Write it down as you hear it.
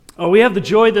We have the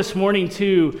joy this morning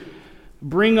to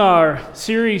bring our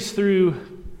series through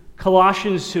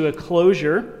Colossians to a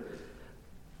closure.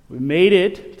 We made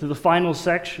it to the final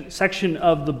section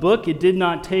of the book. It did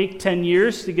not take 10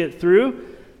 years to get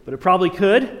through, but it probably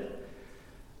could.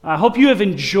 I hope you have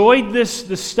enjoyed the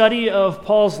study of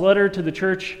Paul's letter to the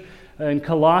church in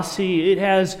Colossae. It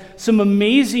has some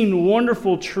amazing,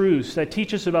 wonderful truths that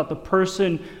teach us about the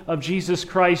person of Jesus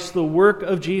Christ, the work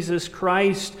of Jesus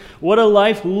Christ, what a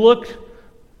life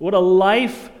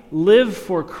lived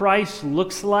for Christ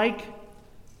looks like.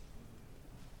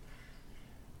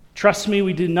 Trust me,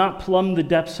 we did not plumb the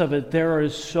depths of it. There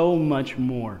is so much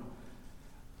more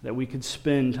that we could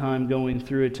spend time going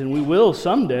through it, and we will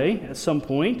someday at some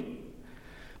point.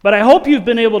 But I hope you've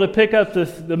been able to pick up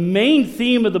the main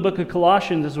theme of the book of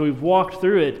Colossians as we've walked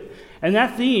through it. And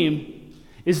that theme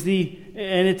is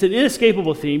and it's an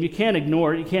inescapable theme. You can't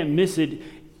ignore it. You can't miss it.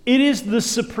 It is the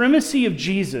supremacy of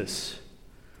Jesus.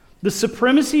 The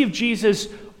supremacy of Jesus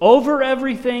over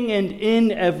everything and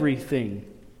in everything.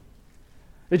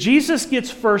 That Jesus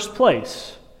gets first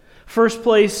place. First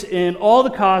place in all the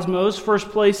cosmos, first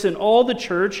place in all the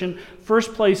church, and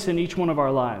first place in each one of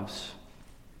our lives.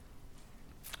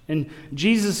 And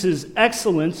Jesus'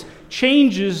 excellence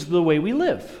changes the way we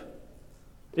live.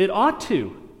 It ought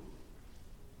to.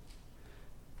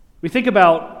 We think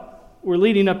about, we're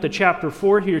leading up to chapter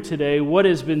 4 here today, what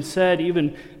has been said,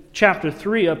 even chapter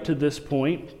 3 up to this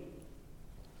point.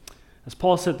 As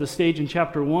Paul set the stage in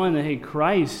chapter 1, that, hey,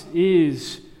 Christ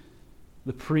is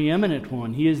the preeminent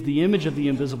one. He is the image of the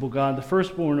invisible God, the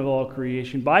firstborn of all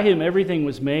creation. By him everything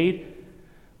was made.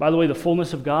 By the way, the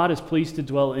fullness of God is pleased to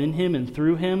dwell in him and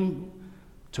through him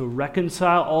to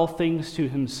reconcile all things to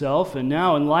himself. And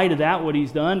now, in light of that, what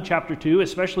he's done, chapter 2,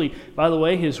 especially, by the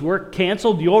way, his work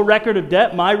canceled your record of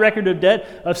debt, my record of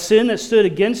debt of sin that stood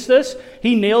against us.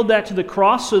 He nailed that to the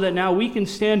cross so that now we can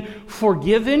stand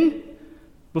forgiven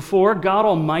before God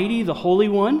Almighty, the Holy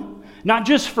One. Not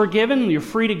just forgiven, you're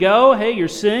free to go. Hey, your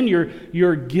sin,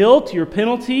 your guilt, your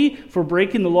penalty for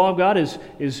breaking the law of God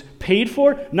is paid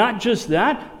for. Not just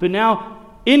that, but now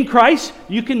in Christ,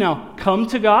 you can now come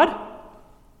to God.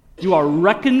 You are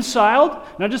reconciled,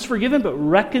 not just forgiven, but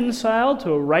reconciled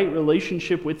to a right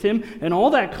relationship with him. And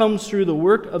all that comes through the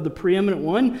work of the preeminent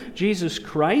one, Jesus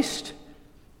Christ.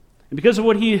 And because of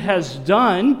what he has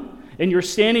done, and you're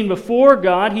standing before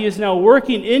God, he is now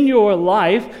working in your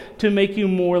life to make you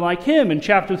more like him. And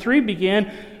chapter 3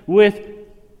 began with,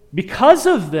 because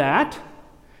of that,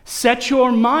 set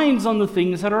your minds on the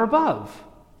things that are above.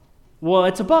 Well,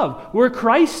 it's above, where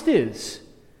Christ is,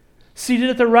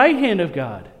 seated at the right hand of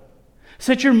God.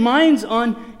 Set your minds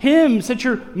on him. Set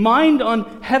your mind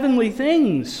on heavenly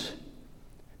things.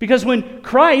 Because when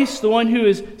Christ, the one who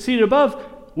is seated above,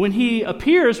 when he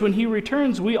appears, when he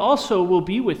returns, we also will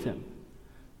be with him.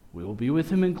 We will be with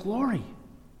him in glory.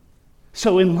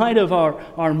 So in light of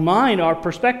our mind, our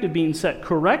perspective being set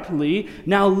correctly,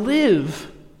 now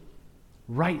live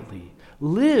rightly.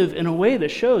 Live in a way that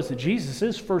shows that Jesus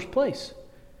is first place.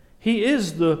 He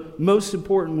is the most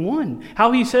important one.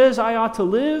 How he says I ought to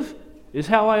live is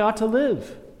how I ought to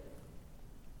live.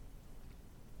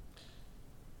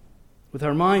 With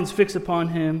our minds fixed upon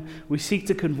him, we seek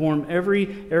to conform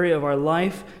every area of our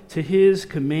life to his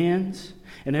commands.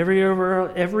 And every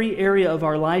area of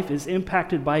our life is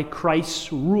impacted by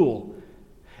Christ's rule.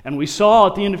 And we saw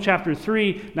at the end of chapter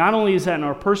 3, not only is that in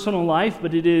our personal life,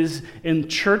 but it is in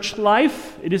church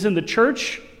life, it is in the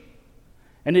church,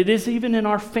 and it is even in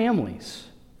our families.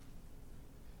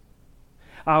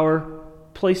 Our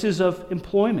places of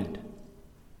employment.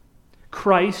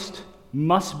 Christ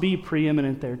must be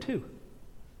preeminent there too.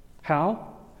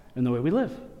 How? In the way we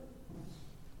live.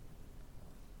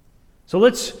 So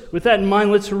with that in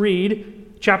mind, let's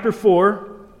read chapter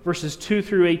 4, verses 2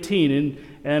 through 18.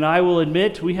 And I will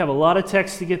admit, we have a lot of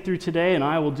text to get through today, and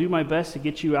I will do my best to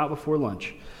get you out before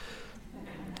lunch.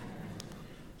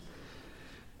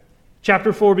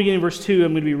 Chapter 4, beginning verse 2,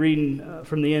 I'm going to be reading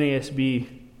from the NASB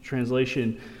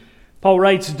translation. Paul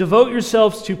writes, "Devote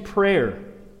yourselves to prayer,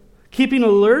 keeping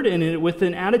alert in it with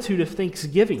an attitude of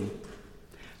thanksgiving,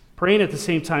 praying at the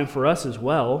same time for us as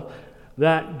well,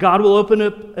 that God will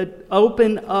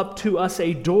open up to us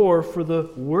a door for the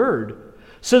word,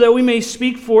 so that we may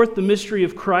speak forth the mystery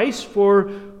of Christ, for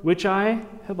which I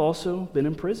have also been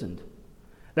imprisoned,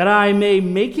 that I may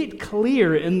make it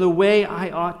clear in the way I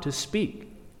ought to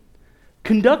speak.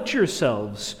 Conduct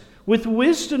yourselves with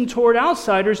wisdom toward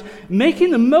outsiders, making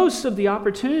the most of the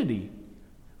opportunity.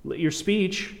 Let your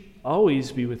speech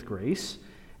always be with grace,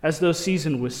 as though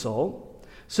seasoned with salt,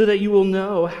 so that you will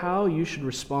know how you should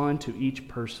respond to each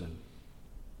person.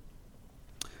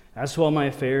 As to all my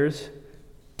affairs,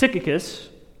 Tychicus,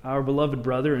 our beloved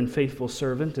brother and faithful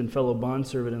servant and fellow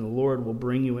bondservant in the Lord, will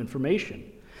bring you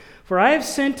information. For I have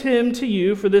sent him to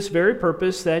you for this very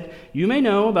purpose, that you may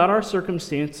know about our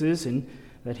circumstances and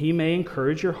that he may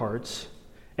encourage your hearts.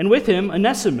 And with him,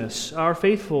 Onesimus, our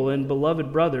faithful and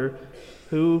beloved brother,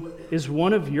 who is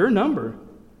one of your number.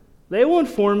 They will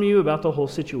inform you about the whole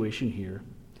situation here.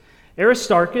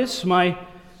 Aristarchus, my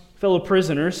fellow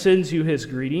prisoner, sends you his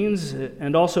greetings,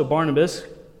 and also Barnabas's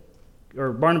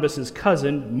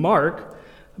cousin, Mark,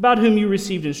 about whom you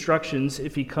received instructions.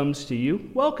 If he comes to you,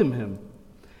 welcome him.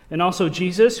 And also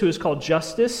Jesus, who is called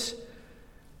Justus.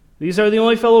 These are the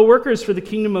only fellow workers for the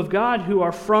kingdom of God who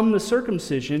are from the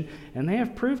circumcision, and they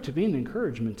have proved to be an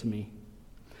encouragement to me.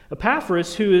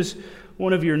 Epaphras, who is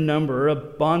one of your number, a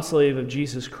bondslave of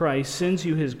Jesus Christ, sends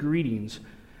you his greetings,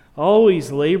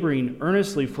 always laboring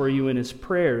earnestly for you in his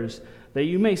prayers, that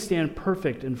you may stand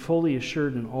perfect and fully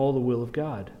assured in all the will of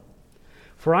God.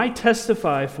 For I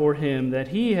testify for him that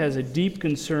he has a deep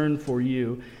concern for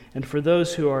you and for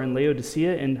those who are in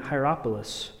Laodicea and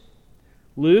Hierapolis.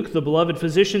 Luke, the beloved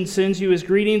physician, sends you his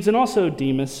greetings, and also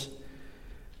Demas.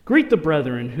 Greet the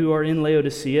brethren who are in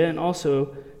Laodicea, and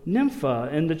also Nympha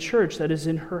and the church that is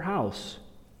in her house.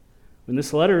 When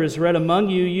this letter is read among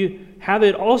you, you have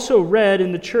it also read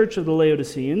in the church of the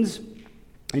Laodiceans,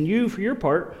 and you, for your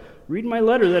part, read my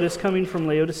letter that is coming from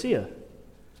Laodicea.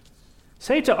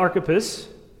 Say to Archippus,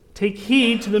 take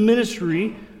heed to the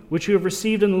ministry which you have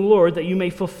received in the Lord, that you may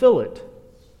fulfill it.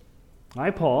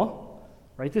 I, Paul,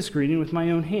 write this greeting with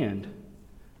my own hand.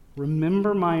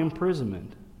 Remember my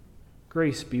imprisonment.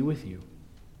 Grace be with you.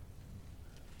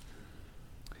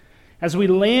 As we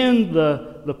land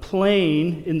the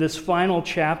plane in this final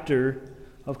chapter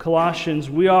of Colossians,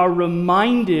 we are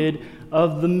reminded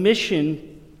of the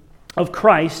mission of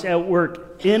Christ at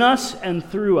work in us and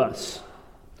through us.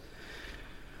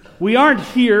 We aren't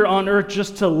here on earth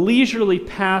just to leisurely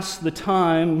pass the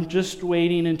time, just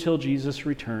waiting until Jesus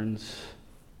returns.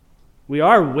 We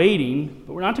are waiting,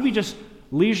 but we're not to be just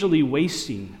leisurely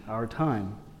wasting our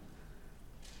time.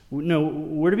 No,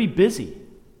 we're to be busy.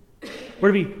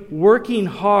 We're to be working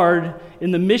hard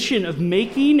in the mission of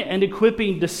making and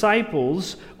equipping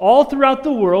disciples all throughout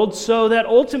the world so that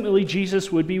ultimately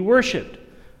Jesus would be worshiped.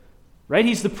 Right?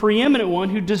 He's the preeminent one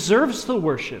who deserves the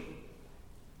worship.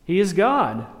 He is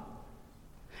God.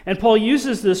 And Paul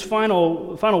uses this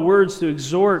final words to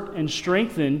exhort and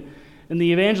strengthen in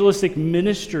the evangelistic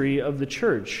ministry of the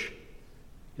church.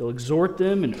 He'll exhort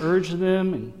them and urge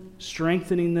them and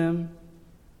strengthening them.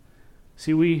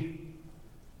 See,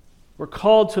 we're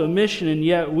called to a mission, and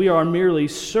yet we are merely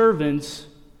servants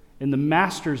in the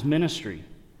master's ministry.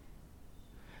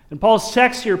 And Paul's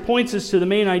text here points us to the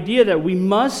main idea that we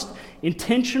must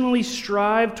intentionally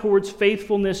strive towards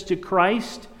faithfulness to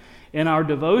Christ in our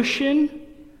devotion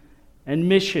and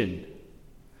mission.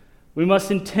 We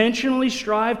must intentionally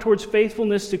strive towards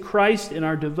faithfulness to Christ in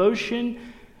our devotion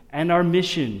and our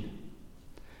mission.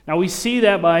 Now we see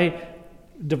that by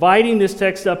dividing this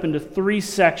text up into three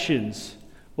sections.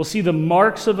 We'll see the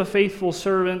marks of faithful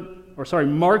servants,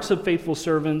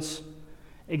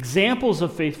 examples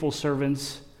of faithful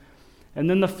servants, and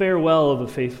then the farewell of a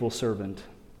faithful servant.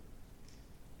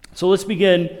 So let's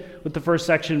begin with the first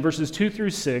section, verses 2 through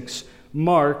 6,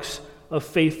 marks of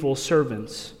faithful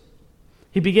servants.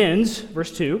 He begins,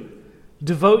 verse 2,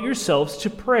 devote yourselves to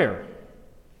prayer.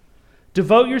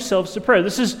 Devote yourselves to prayer.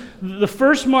 This is the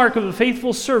first mark of a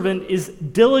faithful servant is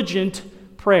diligent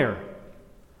prayer.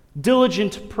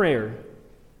 Diligent prayer.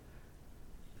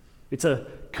 It's a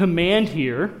command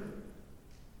here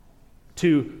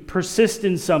to persist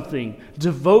in something,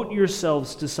 devote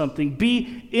yourselves to something,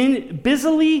 be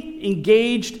busily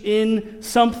engaged in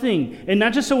something. And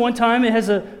not just a one time, it has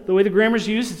the way the grammar's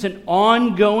used, it's an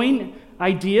ongoing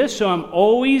idea, so I'm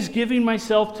always giving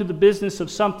myself to the business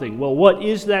of something. Well, what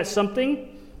is that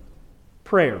something?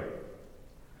 Prayer.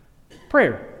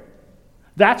 Prayer.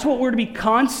 That's what we're to be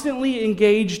constantly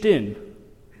engaged in.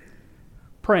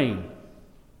 Praying.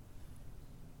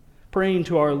 Praying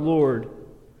to our Lord.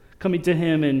 Coming to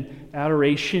Him in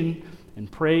adoration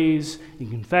and praise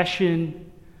and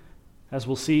confession. As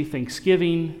we'll see,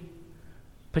 thanksgiving,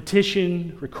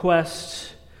 petition,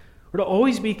 requests. We're to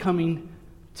always be coming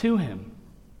to Him.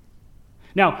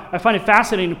 Now, I find it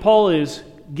fascinating that Paul is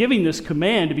giving this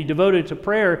command to be devoted to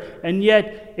prayer, and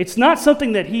yet it's not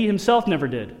something that he himself never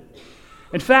did.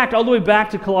 In fact, all the way back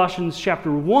to Colossians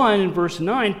chapter 1 and verse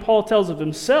 9, Paul tells of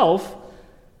himself,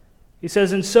 he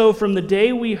says, and so from the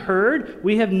day we heard,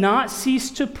 we have not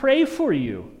ceased to pray for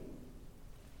you.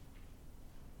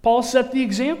 Paul set the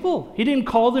example. He didn't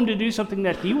call them to do something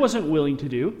that he wasn't willing to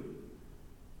do.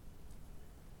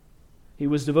 He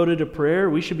was devoted to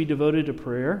prayer. We should be devoted to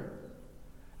prayer.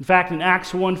 In fact, in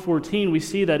Acts 1:14, we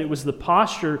see that it was the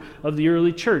posture of the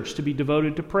early church to be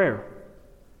devoted to prayer.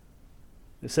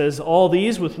 It says, all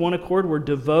these with one accord were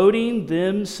devoting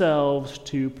themselves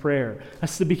to prayer.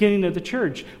 That's the beginning of the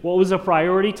church. What was a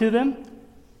priority to them?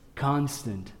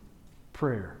 Constant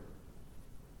prayer.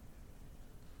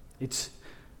 It's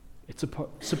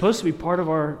supposed to be part of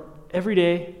our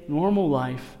everyday, normal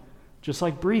life, just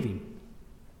like breathing.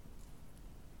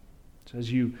 So as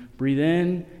you breathe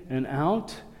in and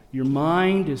out, your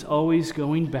mind is always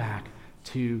going back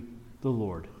to the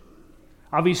Lord.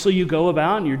 Obviously, you go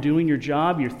about and you're doing your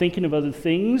job, you're thinking of other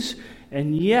things,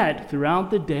 and yet, throughout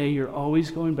the day, you're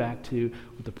always going back to,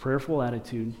 with a prayerful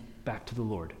attitude, back to the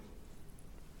Lord.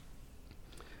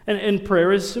 And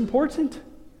prayer is important.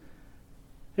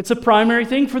 It's a primary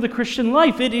thing for the Christian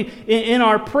life. In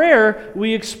our prayer,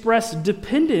 we express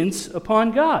dependence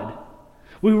upon God.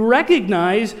 We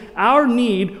recognize our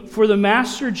need for the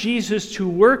Master Jesus to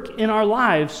work in our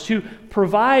lives, to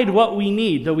provide what we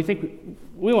need, though we think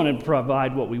we want to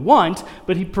provide what we want,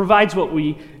 but He provides what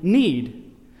we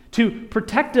need to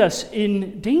protect us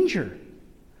in danger.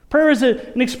 Prayer is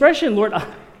an expression, Lord,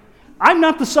 I'm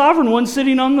not the sovereign one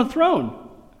sitting on the throne.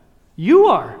 You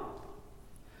are.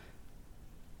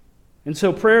 And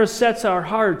so prayer sets our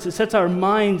hearts, it sets our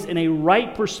minds in a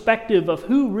right perspective of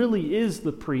who really is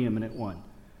the preeminent one.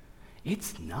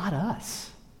 It's not us.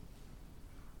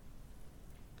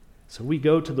 So we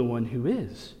go to the one who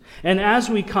is. And as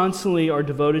we constantly are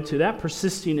devoted to that,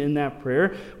 persisting in that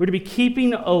prayer, we're to be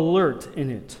keeping alert in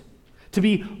it, to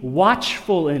be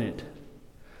watchful in it.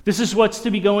 This is what's to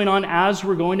be going on as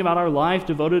we're going about our life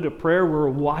devoted to prayer. We're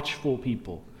watchful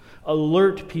people,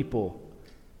 alert people.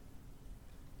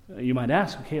 You might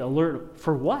ask, okay, alert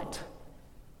for what?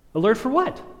 Alert for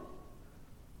what?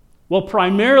 Well,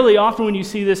 primarily, often when you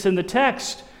see this in the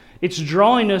text, it's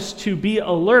drawing us to be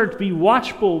alert, be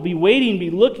watchful, be waiting, be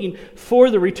looking for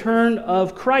the return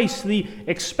of Christ, the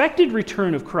expected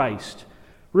return of Christ.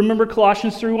 Remember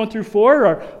Colossians 3:1-4?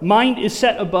 Our mind is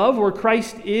set above where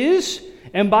Christ is.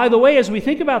 And by the way, as we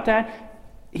think about that,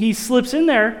 He slips in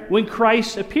there when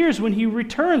Christ appears, when He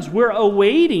returns. We're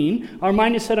awaiting, our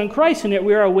mind is set on Christ, and yet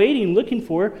we are awaiting, looking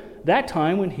for that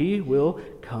time when He will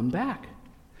come back.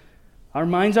 Our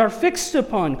minds are fixed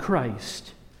upon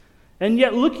Christ. And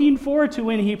yet looking forward to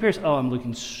when He appears. Oh, I'm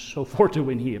looking so forward to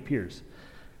when He appears.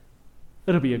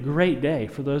 It'll be a great day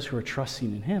for those who are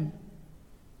trusting in Him.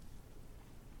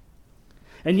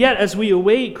 And yet, as we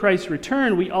await Christ's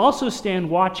return, we also stand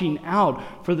watching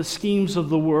out for the schemes of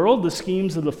the world, the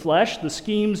schemes of the flesh, the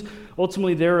schemes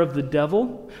ultimately there of the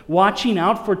devil, watching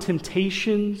out for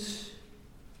temptations.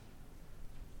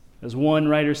 As one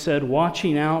writer said,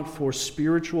 watching out for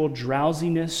spiritual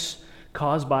drowsiness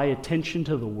caused by attention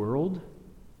to the world.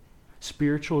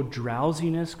 Spiritual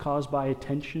drowsiness caused by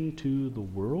attention to the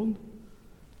world.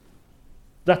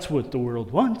 That's what the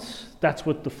world wants. That's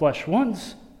what the flesh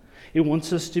wants. It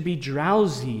wants us to be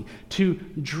drowsy, to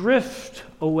drift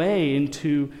away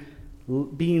into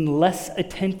being less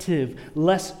attentive,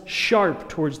 less sharp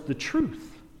towards the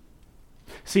truth.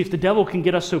 See, if the devil can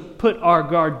get us to put our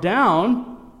guard down,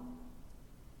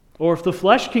 or if the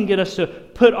flesh can get us to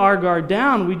put our guard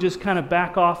down, we just kind of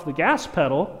back off the gas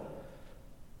pedal,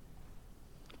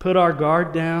 put our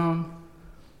guard down,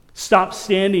 stop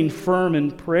standing firm in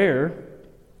prayer,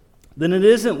 then it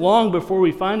isn't long before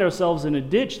we find ourselves in a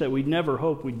ditch that we'd never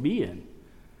hoped we'd be in.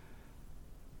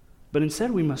 But instead,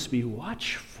 we must be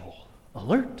watchful,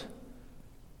 alert.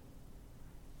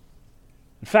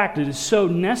 In fact, it is so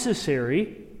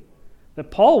necessary that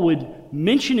Paul would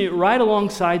mention it right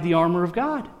alongside the armor of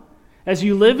God. As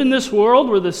you live in this world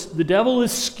where the devil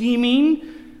is scheming,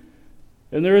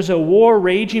 and there is a war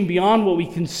raging beyond what we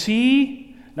can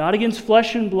see, not against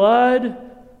flesh and blood,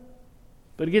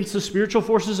 but against the spiritual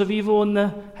forces of evil in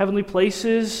the heavenly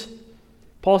places.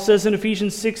 Paul says in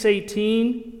Ephesians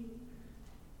 6:18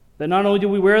 that not only do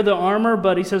we wear the armor,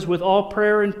 but he says, with all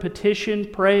prayer and petition,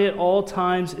 pray at all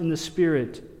times in the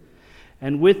Spirit.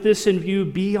 And with this in view,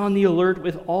 be on the alert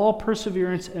with all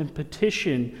perseverance and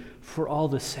petition for all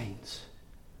the saints.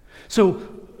 So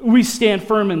we stand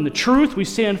firm in the truth. We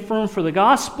stand firm for the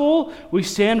gospel. We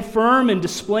stand firm in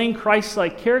displaying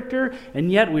Christ-like character.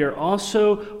 And yet we are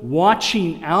also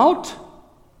watching out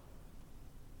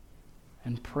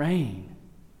and praying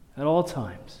at all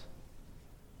times.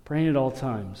 Praying at all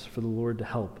times for the Lord to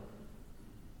help.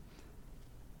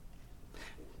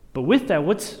 But with that,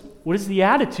 what is the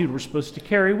attitude we're supposed to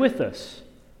carry with us?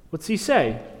 What's he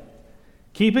say?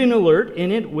 Keeping alert in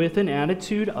it with an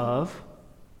attitude of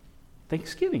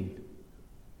thanksgiving.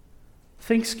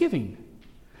 Thanksgiving.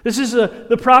 This is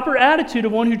the proper attitude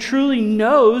of one who truly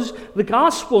knows the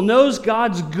gospel, knows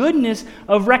God's goodness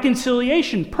of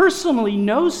reconciliation, personally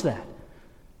knows that.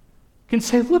 Can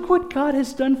say, look what God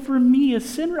has done for me, a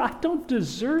sinner. I don't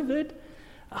deserve it.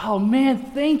 Oh man,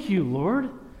 thank you, Lord.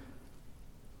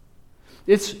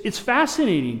 It's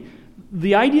fascinating.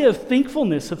 The idea of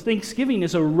thankfulness, of thanksgiving,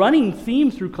 is a running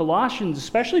theme through Colossians,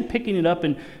 especially picking it up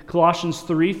in Colossians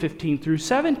 3:15 through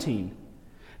 17.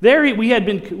 There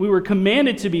we were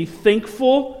commanded to be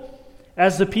thankful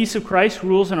as the peace of Christ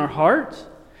rules in our hearts.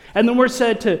 And then we're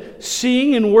said to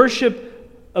sing and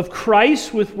worship of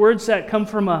Christ with words that come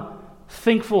from a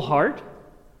thankful heart.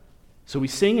 So we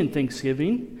sing in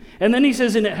thanksgiving. And then he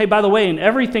says, hey, by the way, in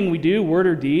everything we do, word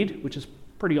or deed, which is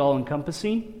pretty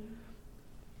all-encompassing,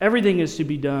 everything is to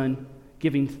be done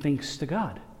giving thanks to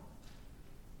God.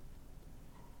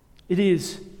 It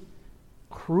is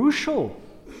crucial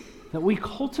that we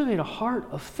cultivate a heart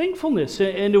of thankfulness.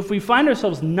 And if we find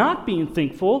ourselves not being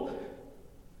thankful,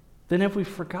 then have we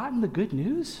forgotten the good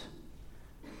news?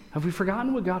 Have we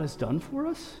forgotten what God has done for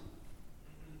us?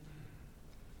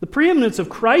 The preeminence of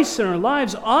Christ in our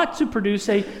lives ought to produce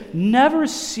a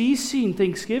never-ceasing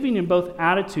thanksgiving in both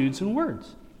attitudes and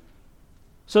words.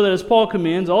 So that as Paul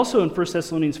commands also in 1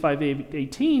 Thessalonians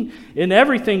 5:18, in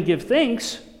everything give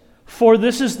thanks, for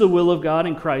this is the will of God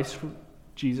in Christ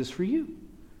Jesus for you.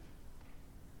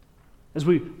 As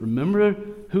we remember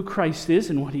who Christ is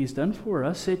and what He has done for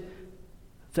us,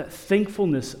 that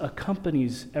thankfulness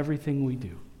accompanies everything we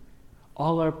do.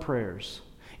 All our prayers,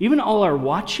 even all our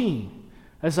watching.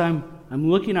 As I'm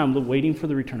looking, I'm waiting for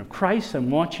the return of Christ. I'm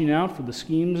watching out for the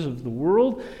schemes of the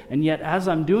world. And yet as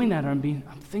I'm doing that, I'm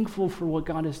thankful for what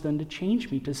God has done to change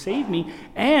me, to save me,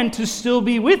 and to still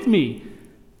be with me,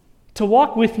 to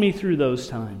walk with me through those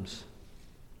times.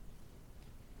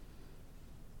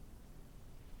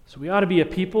 So we ought to be a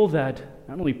people that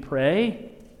not only pray,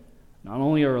 not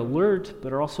only are alert,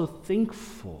 but are also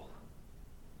thankful.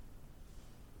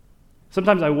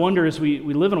 Sometimes I wonder, as we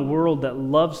live in a world that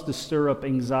loves to stir up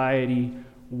anxiety,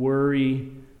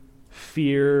 worry,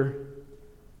 fear,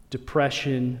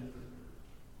 depression,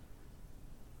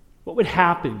 what would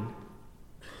happen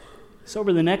is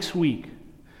over the next week,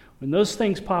 when those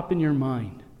things pop in your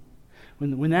mind,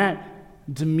 when that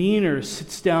demeanor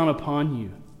sits down upon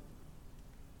you,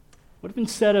 what if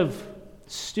instead of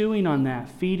stewing on that,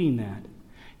 feeding that,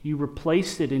 you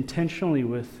replaced it intentionally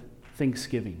with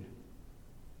thanksgiving?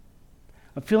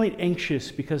 I'm feeling anxious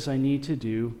because I need to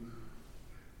do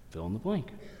fill in the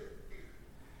blank.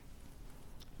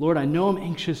 Lord, I know I'm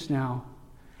anxious now.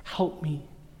 Help me.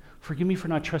 Forgive me for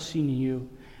not trusting in you.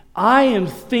 I am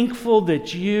thankful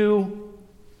that you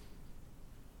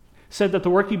said that the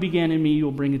work you began in me, you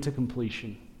will bring it to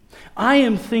completion. I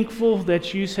am thankful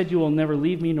that you said you will never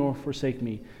leave me nor forsake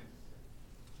me.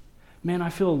 Man, I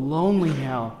feel lonely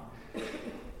now.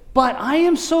 But I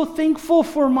am so thankful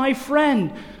for my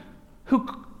friend who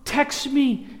texts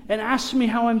me and asks me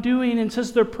how I'm doing and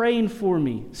says they're praying for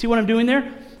me. See what I'm doing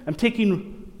there? I'm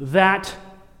taking that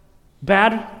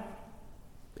bad,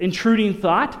 intruding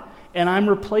thought and I'm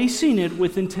replacing it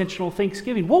with intentional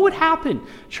thanksgiving. What would happen,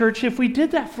 church, if we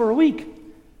did that for a week?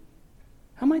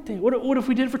 How might they? What if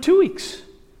we did it for 2 weeks?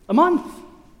 A month?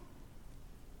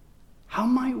 How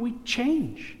might we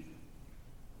change?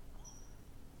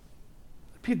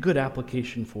 It'd be a good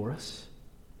application for us.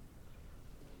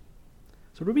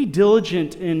 So to be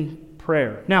diligent in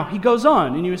prayer. Now, he goes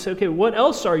on, and you would say, okay, what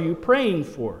else are you praying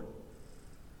for?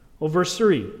 Well, verse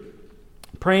 3,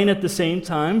 praying at the same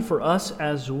time for us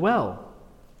as well.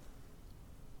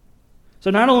 So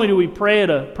not only do we pray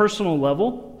at a personal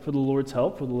level for the Lord's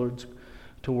help, for the Lord's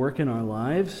to work in our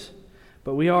lives,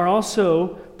 but we are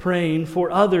also praying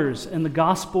for others and the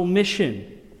gospel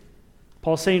mission.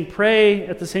 Paul's saying, pray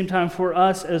at the same time for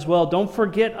us as well. Don't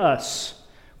forget us.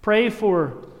 Pray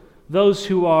for those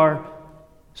who are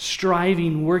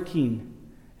striving, working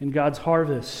in God's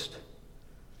harvest.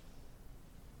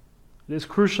 It is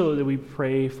crucial that we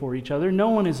pray for each other. No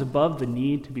one is above the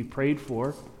need to be prayed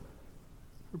for.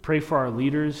 We pray for our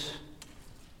leaders.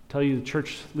 I tell you, the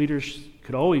church leaders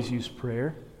could always use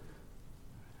prayer.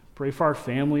 Pray for our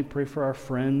family. Pray for our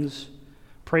friends.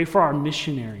 Pray for our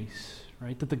missionaries,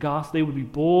 right? That the gospel, they would be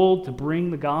bold to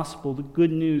bring the gospel, the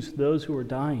good news to those who are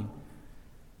dying.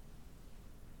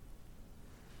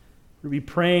 We'll be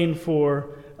praying for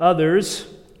others.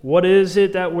 What is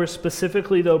it that we're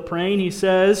specifically, though, praying? He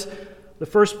says the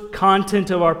first content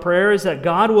of our prayer is that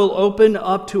God will open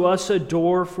up to us a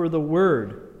door for the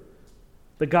Word.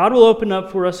 That God will open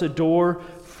up for us a door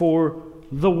for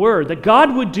the Word. That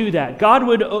God would do that. God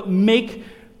would make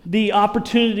the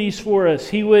opportunities for us.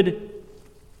 He would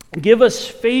Give us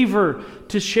favor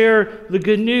to share the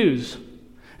good news.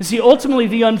 You see, ultimately,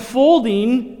 the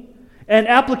unfolding and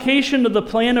application of the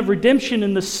plan of redemption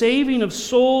and the saving of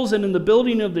souls and in the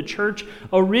building of the church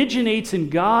originates in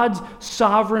God's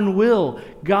sovereign will,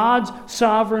 God's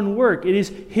sovereign work. It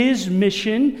is His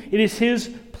mission. It is His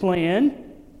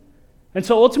plan. And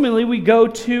so ultimately we go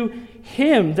to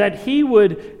Him that He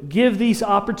would give these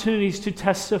opportunities to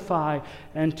testify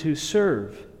and to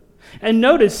serve. And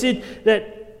notice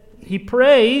that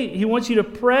He wants you to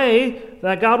pray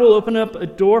that God will open up a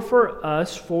door for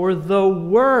us for the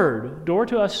Word. Door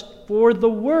to us for the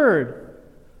Word.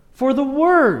 For the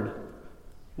Word.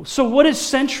 So what is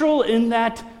central in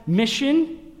that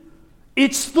mission?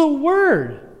 It's the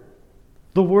Word.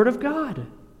 The Word of God.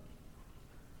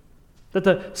 That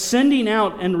the sending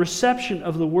out and reception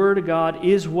of the Word of God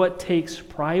is what takes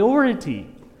priority.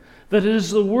 That it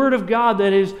is the Word of God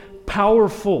that is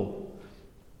powerful.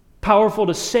 Powerful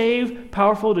to save,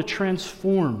 powerful to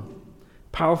transform,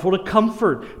 powerful to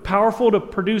comfort, powerful to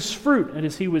produce fruit, and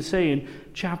as he would say in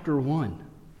chapter 1.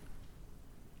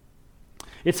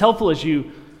 It's helpful as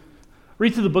you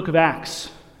read through the book of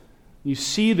Acts, you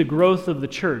see the growth of the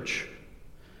church.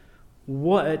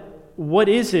 What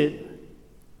is it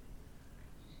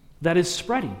that is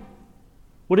spreading?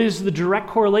 What is the direct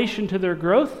correlation to their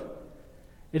growth?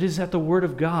 It is that the Word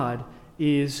of God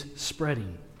is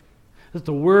spreading. That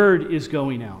the Word is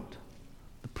going out.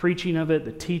 The preaching of it,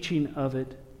 the teaching of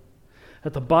it.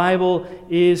 That the Bible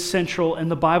is central,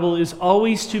 and the Bible is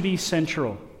always to be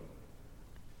central.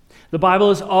 The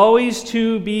Bible is always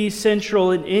to be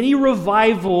central in any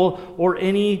revival or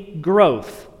any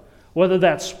growth, whether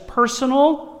that's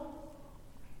personal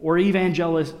or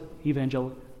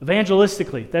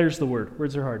evangelistically. There's the word.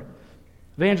 Words are hard.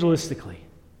 Evangelistically.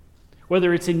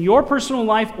 Whether it's in your personal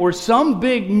life or some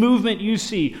big movement you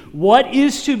see, what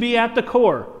is to be at the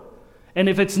core? And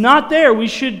if it's not there, we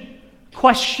should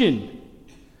question.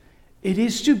 It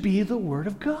is to be the Word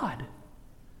of God.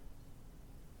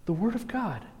 The Word of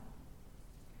God.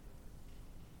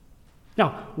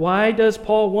 Now, why does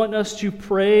Paul want us to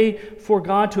pray for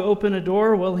God to open a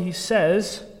door? Well, he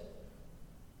says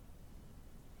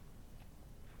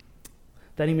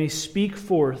that He may speak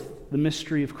forth the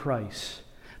mystery of Christ.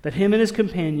 That him and his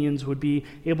companions would be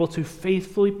able to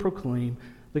faithfully proclaim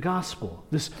the gospel,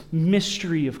 this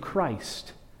mystery of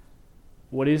Christ.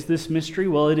 What is this mystery?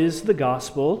 Well, it is the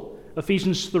gospel.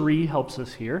 Ephesians 3 helps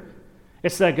us here.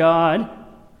 It's that God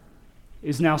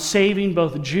is now saving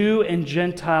both Jew and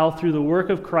Gentile through the work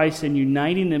of Christ and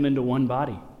uniting them into one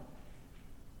body.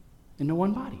 Into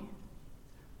one body.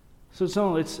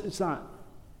 So it's not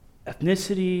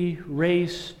ethnicity,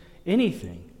 race,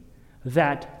 anything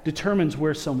that determines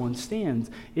where someone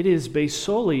stands. It is based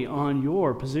solely on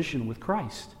your position with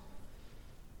Christ.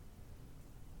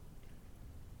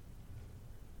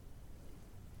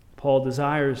 Paul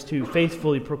desires to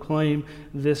faithfully proclaim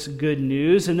this good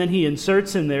news, and then he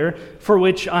inserts in there, for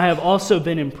which I have also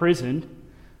been imprisoned.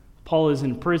 Paul is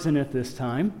in prison at this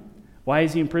time. Why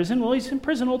is he in prison? Well, he's in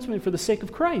prison ultimately for the sake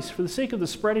of Christ, for the sake of the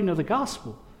spreading of the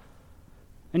gospel.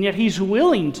 And yet he's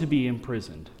willing to be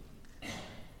imprisoned.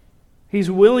 He's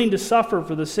willing to suffer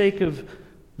for the sake of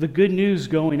the good news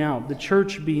going out, the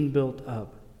church being built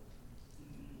up.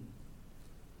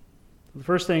 The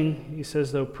first thing he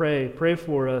says, though, pray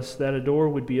for us that a door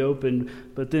would be opened.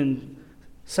 But then,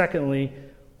 secondly,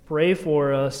 pray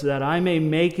for us that I may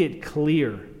make it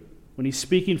clear, when he's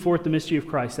speaking forth the mystery of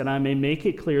Christ, that I may make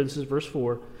it clear, this is verse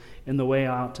 4, in the way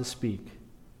I ought to speak.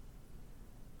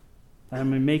 That I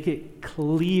may make it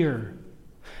clear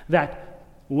that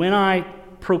when I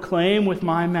proclaim with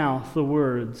my mouth the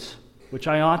words which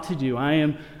I ought to do, I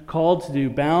am called to do,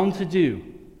 bound to do,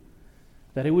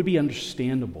 that it would be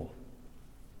understandable.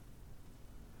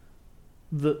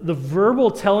 The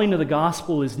verbal telling of the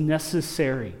gospel is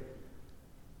necessary.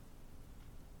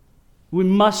 We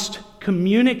must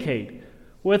communicate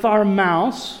with our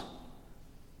mouths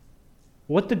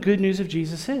what the good news of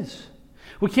Jesus is.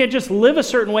 We can't just live a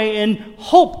certain way and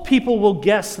hope people will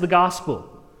guess the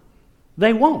gospel.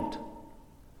 They won't.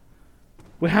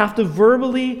 We have to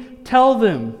verbally tell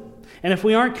them. And if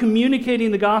we aren't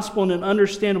communicating the gospel in an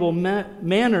understandable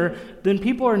manner, then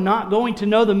people are not going to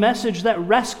know the message that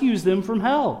rescues them from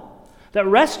hell, that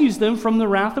rescues them from the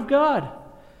wrath of God.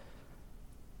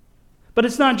 But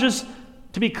it's not just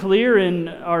to be clear in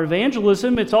our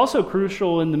evangelism, it's also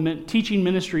crucial in the teaching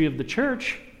ministry of the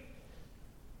church.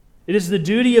 It is the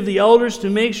duty of the elders to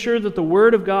make sure that the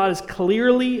Word of God is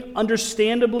clearly,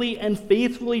 understandably, and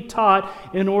faithfully taught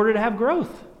in order to have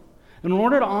growth, in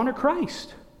order to honor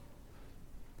Christ.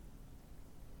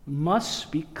 We must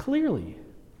speak clearly.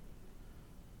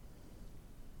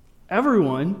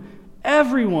 Everyone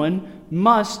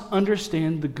must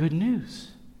understand the good news.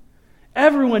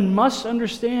 Everyone must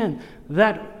understand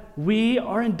that we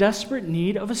are in desperate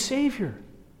need of a Savior.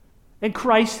 And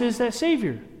Christ is that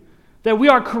Savior. That we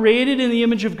are created in the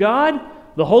image of God,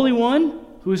 the Holy One,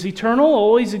 who is eternal,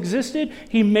 always existed.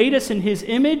 He made us in His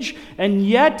image, and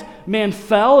yet man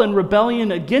fell in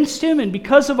rebellion against Him. And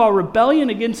because of our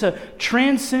rebellion against a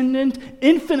transcendent,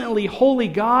 infinitely holy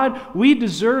God, we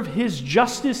deserve His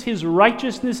justice, His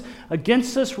righteousness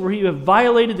against us, where we have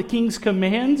violated the King's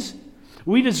commands.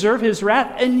 We deserve His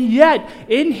wrath, and yet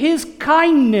in His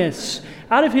kindness,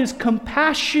 out of His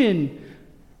compassion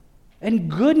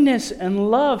and goodness and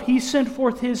love, He sent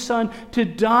forth His Son to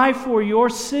die for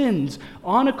your sins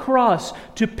on a cross,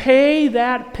 to pay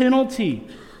that penalty,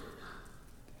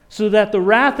 so that the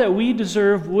wrath that we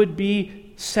deserve would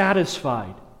be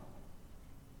satisfied.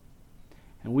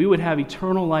 And we would have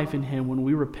eternal life in Him when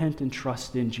we repent and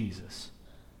trust in Jesus.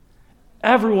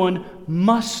 Everyone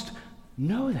must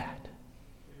know that.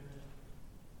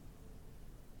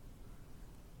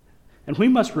 And we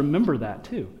must remember that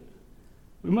too.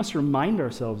 We must remind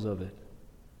ourselves of it.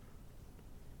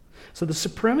 So the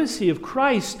supremacy of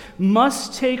Christ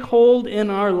must take hold in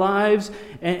our lives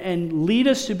and lead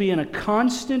us to be in a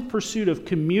constant pursuit of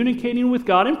communicating with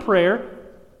God in prayer,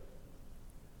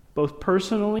 both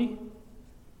personally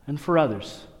and for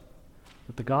others.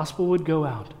 That the gospel would go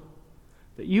out.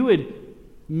 That you would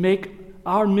make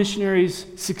our missionaries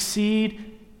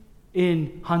succeed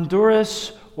in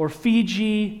Honduras or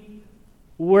Fiji,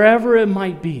 wherever it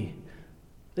might be.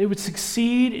 They would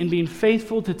succeed in being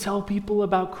faithful to tell people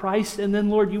about Christ, and then,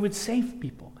 Lord, you would save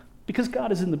people, because God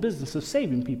is in the business of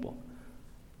saving people.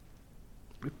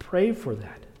 We pray for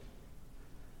that.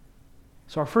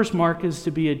 So our first mark is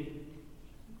to be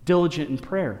diligent in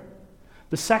prayer.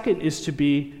 The second is to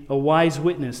be a wise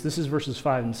witness. This is verses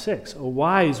 5 and 6. A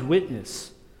wise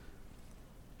witness.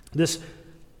 This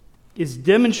is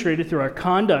demonstrated through our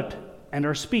conduct and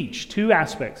our speech. Two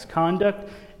aspects, conduct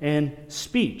and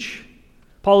speech.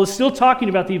 Paul is still talking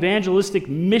about the evangelistic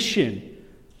mission,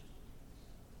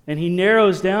 and he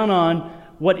narrows down on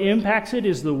what impacts it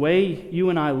is the way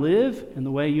you and I live and the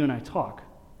way you and I talk.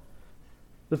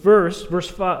 The verse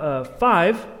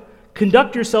 5,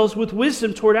 conduct yourselves with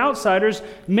wisdom toward outsiders,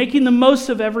 making the most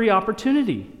of every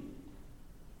opportunity.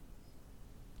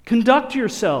 Conduct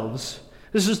yourselves.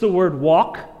 This is the word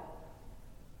walk.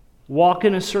 Walk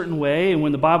in a certain way, and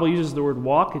when the Bible uses the word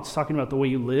walk, it's talking about the way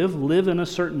you live. Live in a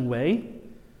certain way.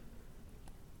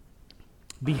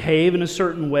 Behave in a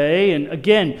certain way. And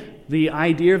again, the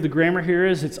idea of the grammar here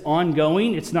is it's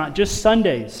ongoing. It's not just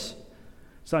Sundays.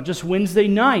 It's not just Wednesday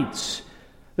nights.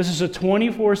 This is a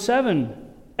 24/7,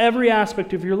 every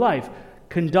aspect of your life.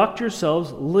 Conduct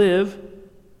yourselves, live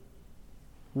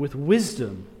with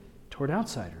wisdom toward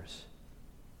outsiders.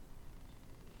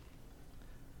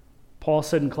 Paul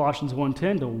said in Colossians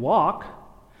 1:10 to walk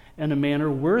in a manner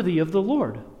worthy of the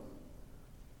Lord.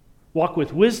 Walk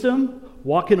with wisdom,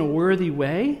 walk in a worthy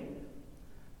way.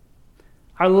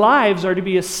 Our lives are to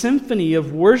be a symphony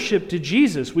of worship to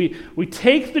Jesus. We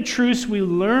take the truths we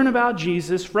learn about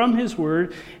Jesus from His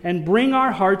Word and bring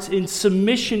our hearts in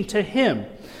submission to Him.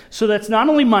 So that's not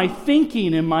only my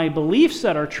thinking and my beliefs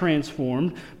that are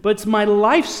transformed, but it's my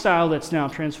lifestyle that's now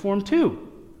transformed too.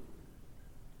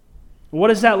 What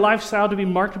is that lifestyle to be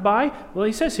marked by? Well,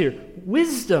 he says here,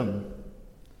 wisdom.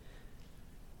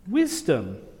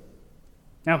 Wisdom.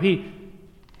 Now, he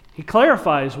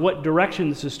clarifies what direction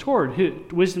this is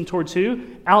toward. Wisdom towards who?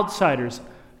 Outsiders.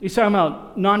 He's talking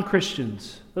about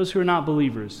non-Christians, those who are not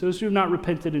believers, those who have not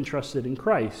repented and trusted in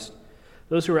Christ,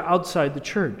 those who are outside the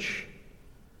church.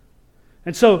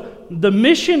 And so, the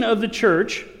mission of the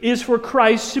church is for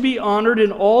Christ to be honored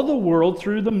in all the world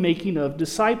through the making of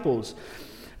disciples.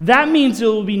 That means it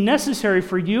will be necessary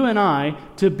for you and I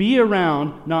to be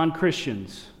around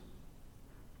non-Christians,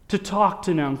 to talk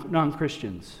to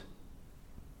non-Christians.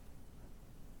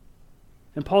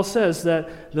 And Paul says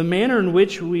that the manner in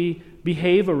which we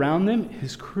behave around them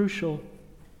is crucial.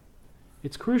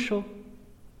 It's crucial.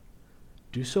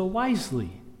 Do so wisely.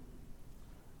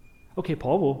 Okay,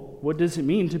 Paul, well, what does it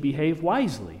mean to behave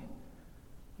wisely?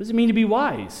 What does it mean to be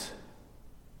wise?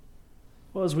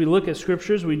 Well, as we look at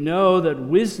scriptures, we know that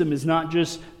wisdom is not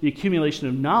just the accumulation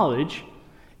of knowledge.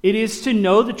 It is to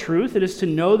know the truth. It is to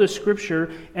know the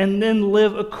scripture and then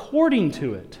live according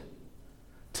to it.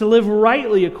 To live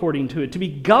rightly according to it. To be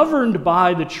governed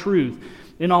by the truth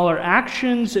in all our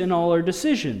actions and all our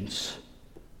decisions.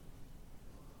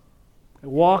 I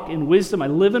walk in wisdom. I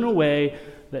live in a way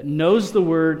that knows the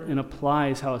word and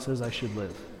applies how it says I should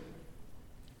live.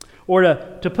 Or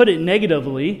to put it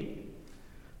negatively,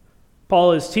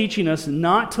 Paul is teaching us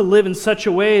not to live in such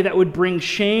a way that would bring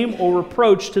shame or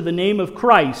reproach to the name of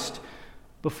Christ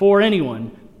before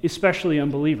anyone, especially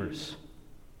unbelievers.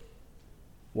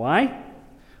 Why?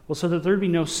 Well, so that there'd be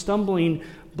no stumbling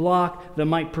block that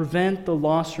might prevent the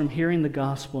lost from hearing the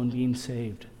gospel and being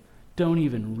saved. Don't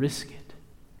even risk it.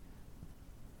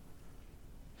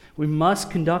 We must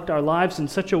conduct our lives in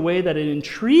such a way that it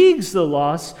intrigues the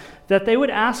lost, that they would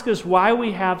ask us why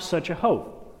we have such a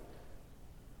hope.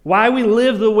 Why we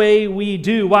live the way we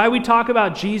do, why we talk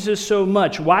about Jesus so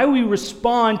much, why we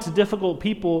respond to difficult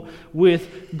people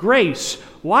with grace.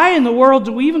 Why in the world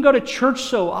do we even go to church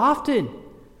so often?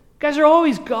 You guys are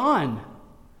always gone.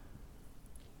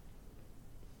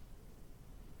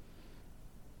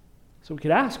 So we could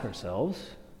ask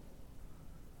ourselves,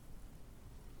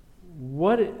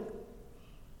 what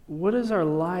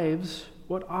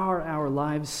are our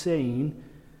lives saying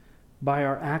by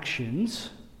our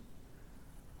actions,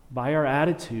 by our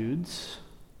attitudes,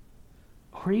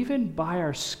 or even by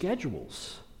our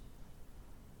schedules?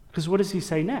 Because what does he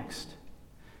say next?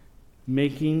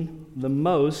 Making the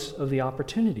most of the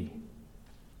opportunity.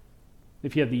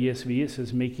 If you have the ESV, it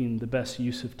says making the best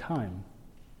use of time.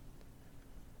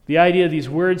 The idea of these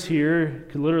words here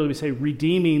could literally be say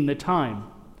redeeming the time,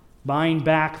 buying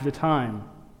back the time,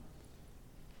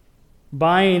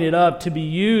 buying it up to be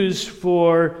used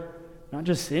for not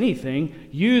just anything,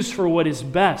 used for what is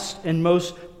best and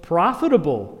most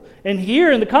profitable. And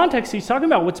here in the context, he's talking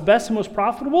about what's best and most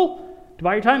profitable to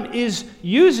buy your time is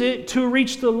use it to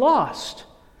reach the lost,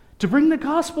 to bring the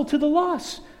gospel to the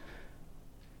lost.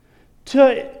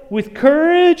 With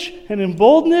courage and in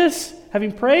boldness,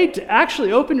 having prayed, to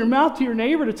actually open your mouth to your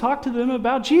neighbor to talk to them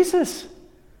about Jesus,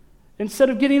 instead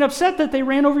of getting upset that they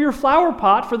ran over your flower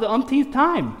pot for the umpteenth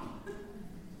time.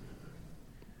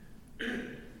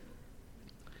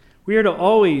 We are to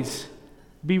always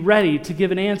be ready to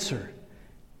give an answer.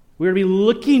 We are to be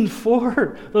looking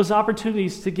for those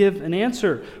opportunities to give an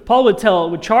answer. Paul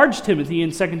would charge Timothy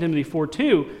in 2 Timothy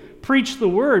 4:2, preach the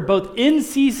word both in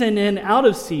season and out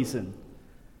of season.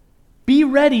 Be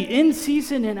ready in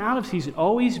season and out of season.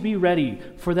 Always be ready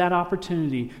for that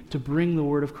opportunity to bring the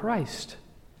word of Christ.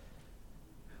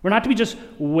 We're not to be just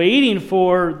waiting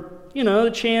for,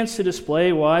 the chance to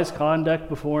display wise conduct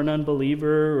before an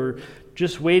unbeliever, or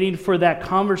just waiting for that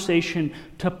conversation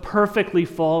to perfectly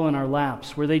fall in our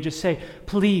laps, where they just say,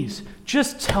 please,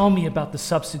 just tell me about the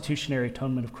substitutionary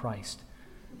atonement of Christ.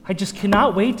 I just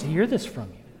cannot wait to hear this from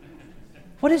you.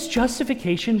 What is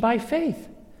justification by faith?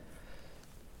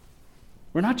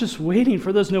 We're not just waiting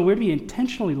for those. No, we're to be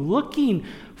intentionally looking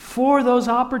for those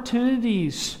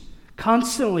opportunities,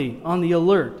 constantly on the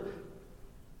alert.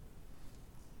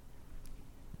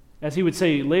 As he would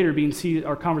say later,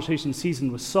 our conversation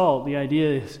seasoned with salt, the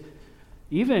idea is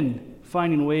even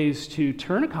finding ways to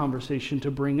turn a conversation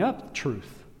to bring up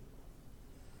truth.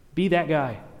 Be that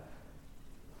guy.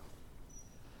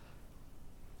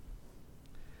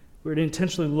 We're to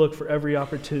intentionally look for every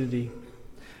opportunity,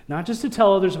 not just to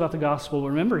tell others about the gospel.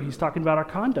 Remember, he's talking about our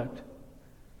conduct,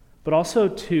 but also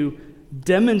to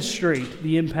demonstrate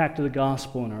the impact of the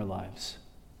gospel in our lives.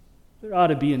 There ought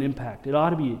to be an impact. It ought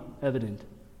to be evident.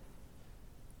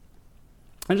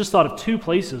 I just thought of two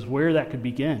places where that could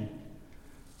begin.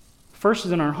 First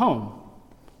is in our home.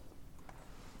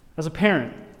 As a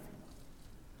parent,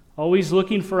 always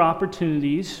looking for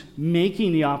opportunities,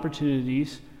 making the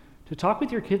opportunities to talk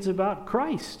with your kids about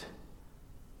Christ,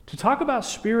 to talk about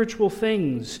spiritual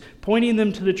things, pointing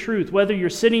them to the truth, whether you're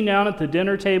sitting down at the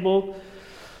dinner table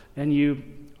and you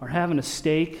are having a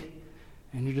steak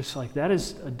and you're just like, that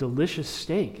is a delicious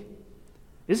steak.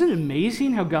 Isn't it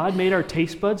amazing how God made our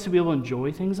taste buds to be able to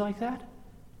enjoy things like that?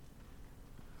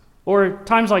 Or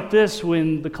times like this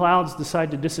when the clouds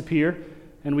decide to disappear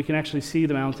and we can actually see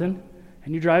the mountain,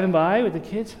 and you're driving by with the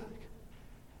kids,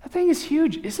 that thing is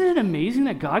huge. Isn't it amazing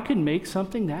that God could make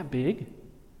something that big?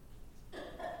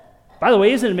 By the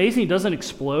way, isn't it amazing He doesn't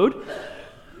explode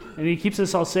and He keeps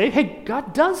us all safe? Hey,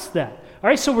 God does that. All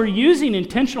right, so we're using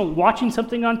watching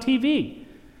something on TV.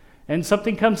 And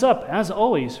something comes up, as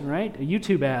always, right? A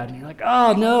YouTube ad. And you're like,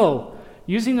 oh, no.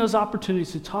 Using those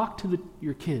opportunities to talk to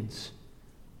your kids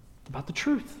about the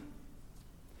truth.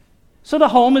 So the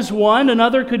home is one.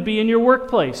 Another could be in your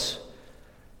workplace.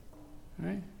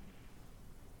 Right?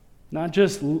 Not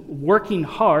just working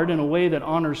hard in a way that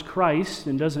honors Christ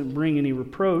and doesn't bring any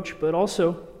reproach, but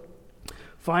also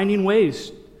finding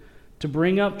ways to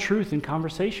bring up truth in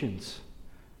conversations.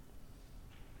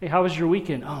 Hey, how was your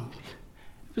weekend?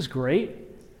 It was great.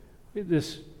 We had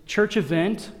this church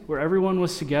event where everyone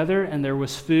was together and there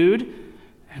was food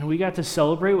and we got to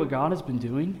celebrate what God has been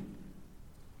doing.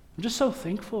 I'm just so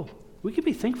thankful we can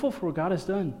be thankful for what God has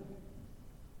done.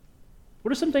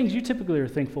 What are some things you typically are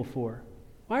thankful for?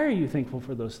 Why are you thankful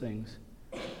for those things?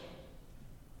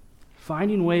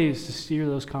 Finding ways to steer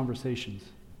those conversations.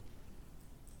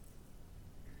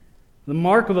 The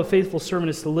mark of a faithful servant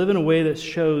is to live in a way that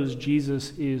shows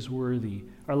Jesus is worthy.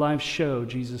 Our lives show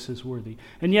Jesus is worthy.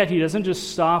 And yet he doesn't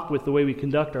just stop with the way we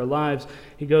conduct our lives.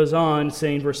 He goes on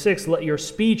saying, verse 6, let your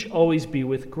speech always be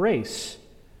with grace,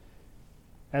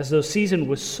 as though seasoned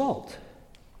with salt.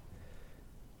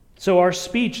 So our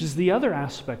speech is the other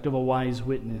aspect of a wise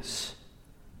witness.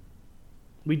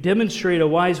 We demonstrate a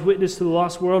wise witness to the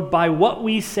lost world by what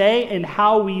we say and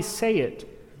how we say it.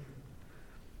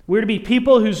 We're to be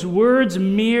people whose words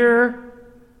mirror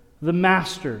the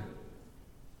Master.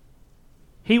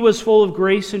 He was full of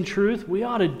grace and truth. We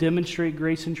ought to demonstrate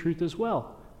grace and truth as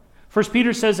well. 1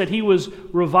 Peter says that he was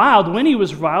reviled. When he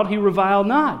was reviled, he reviled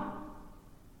not.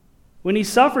 When he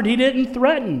suffered, he didn't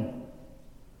threaten.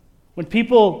 When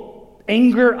people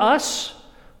anger us,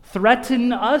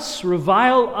 threaten us,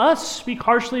 revile us, speak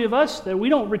harshly of us, that we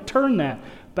don't return that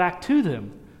back to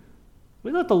them.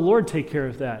 We let the Lord take care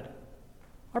of that.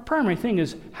 Our primary thing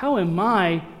is, how am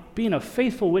I being a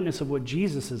faithful witness of what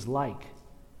Jesus is like?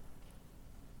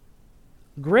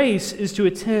 Grace is to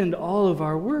attend all of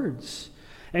our words.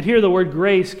 And here the word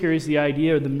grace carries the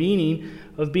idea or the meaning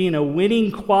of being a winning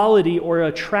quality or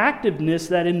attractiveness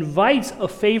that invites a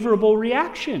favorable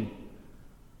reaction.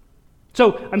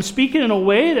 So I'm speaking in a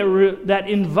way that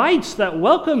invites, that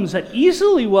welcomes, that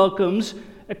easily welcomes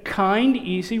a kind,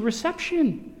 easy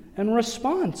reception and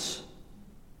response.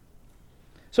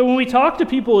 So when we talk to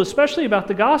people, especially about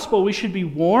the gospel, we should be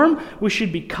warm, we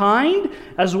should be kind,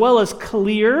 as well as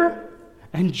clear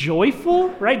and joyful,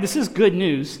 right? This is good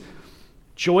news.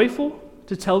 Joyful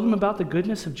to tell them about the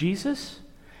goodness of Jesus.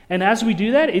 And as we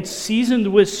do that, it's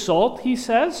seasoned with salt, he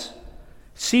says.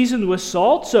 Seasoned with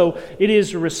salt, so it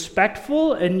is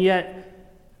respectful and yet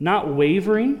not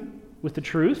wavering with the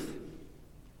truth.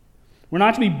 We're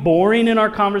not to be boring in our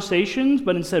conversations,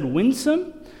 but instead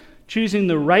winsome, choosing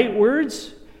the right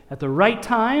words at the right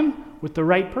time with the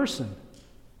right person.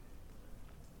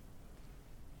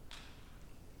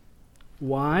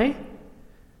 Why?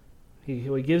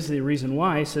 He gives the reason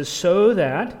why. He says, so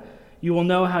that you will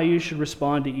know how you should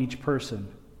respond to each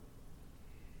person.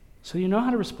 So you know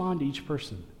how to respond to each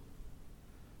person.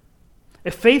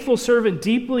 A faithful servant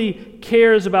deeply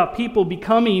cares about people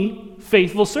becoming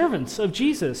faithful servants of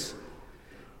Jesus.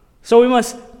 So we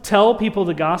must tell people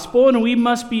the gospel, and we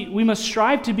must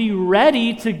strive to be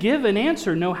ready to give an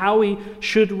answer, know how we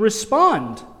should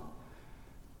respond.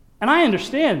 And I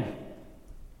understand.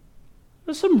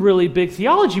 There's some really big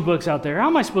theology books out there. How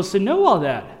am I supposed to know all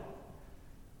that?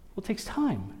 Well, it takes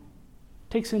time.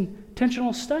 It takes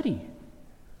intentional study.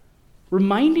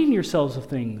 Reminding yourselves of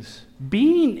things.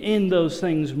 Being in those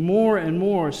things more and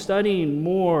more. Studying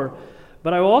more.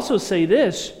 But I will also say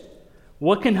this.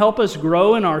 What can help us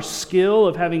grow in our skill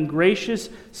of having gracious,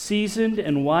 seasoned,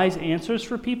 and wise answers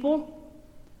for people?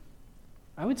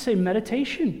 I would say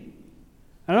meditation.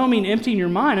 I don't mean emptying your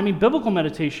mind. I mean biblical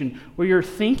meditation, where you're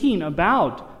thinking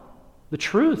about the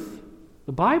truth,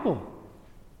 the Bible.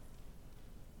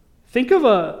 Think of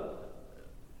one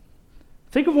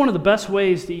of the best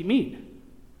ways to eat meat.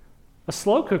 A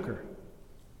slow cooker.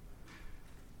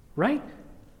 Right?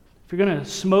 If you're going to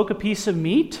smoke a piece of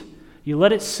meat, you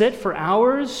let it sit for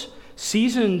hours,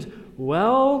 seasoned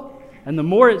well, and the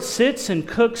more it sits and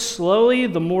cooks slowly,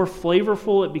 the more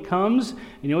flavorful it becomes. And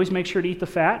you always make sure to eat the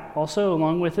fat also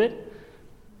along with it.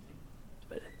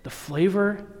 But the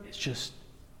flavor just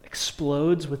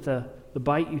explodes with the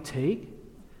bite you take.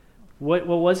 What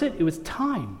was it? It was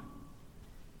time.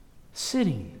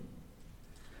 Sitting.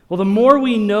 Well, the more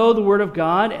we know the Word of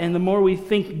God and the more we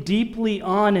think deeply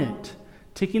on it,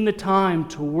 taking the time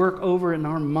to work over it in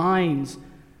our minds,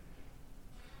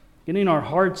 getting our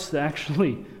hearts to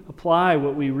actually apply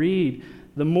what we read,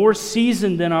 the more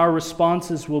seasoned then our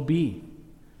responses will be.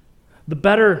 The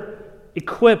better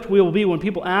equipped we will be when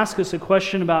people ask us a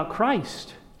question about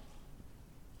Christ.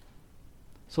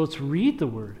 So let's read the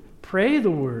Word, pray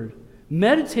the Word,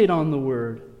 meditate on the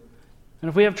Word. And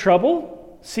if we have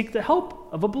trouble, seek the help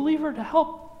of a believer to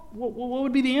help. What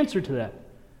would be the answer to that?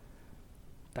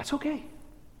 That's okay.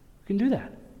 We can do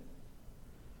that.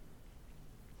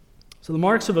 So the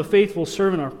marks of a faithful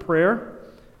servant are prayer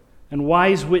and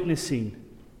wise witnessing.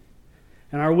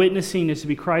 And our witnessing is to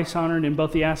be Christ-honored in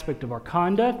both the aspect of our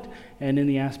conduct and in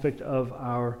the aspect of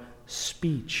our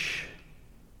speech.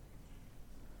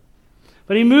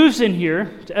 But he moves in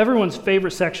here to everyone's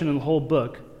favorite section in the whole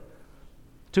book,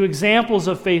 to examples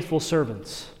of faithful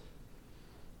servants.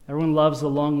 Everyone loves the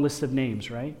long list of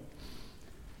names, right?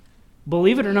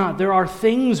 Believe it or not, there are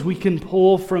things we can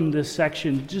pull from this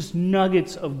section, just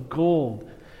nuggets of gold,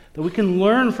 that we can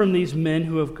learn from these men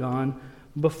who have gone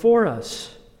before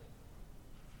us.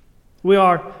 We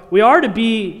are to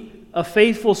be a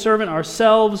faithful servant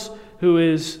ourselves who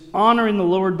is honoring the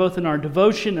Lord both in our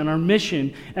devotion and our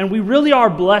mission. And we really are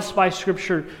blessed by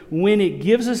Scripture when it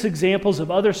gives us examples of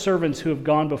other servants who have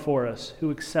gone before us, who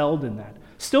excelled in that.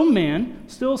 Still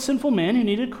a sinful man who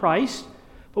needed Christ,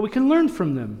 but we can learn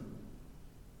from them.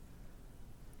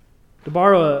 To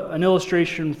borrow an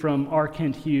illustration from R.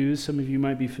 Kent Hughes, some of you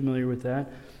might be familiar with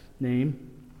that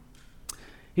name.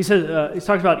 He says, he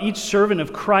talks about each servant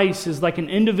of Christ is like an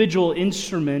individual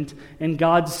instrument in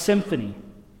God's symphony.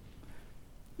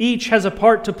 Each has a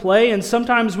part to play, and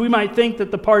sometimes we might think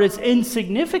that the part is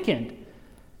insignificant.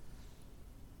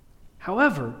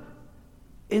 However,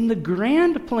 in the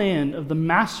grand plan of the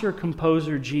master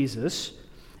composer Jesus,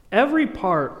 every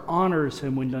part honors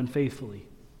him when done faithfully.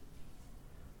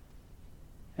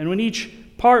 And when each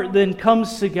part then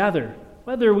comes together,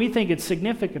 whether we think it's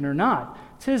significant or not,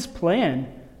 it's his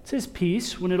plan, it's his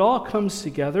piece. When it all comes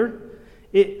together,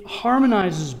 it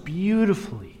harmonizes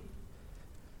beautifully,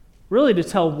 really to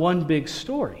tell one big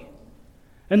story.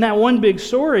 And that one big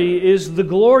story is the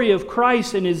glory of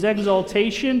Christ and his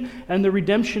exaltation and the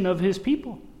redemption of his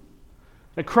people.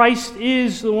 That Christ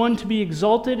is the one to be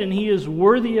exalted, and he is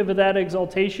worthy of that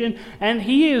exaltation, and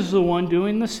he is the one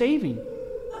doing the saving.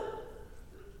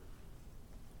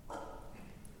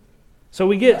 So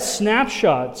we get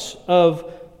snapshots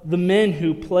of the men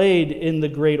who played in the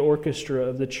great orchestra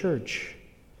of the church.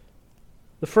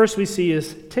 The first we see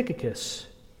is Tychicus.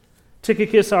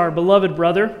 Tychicus, our beloved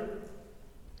brother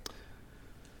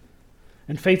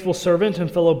and faithful servant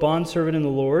and fellow bondservant in the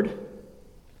Lord.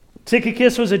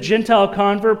 Tychicus was a Gentile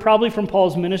convert, probably from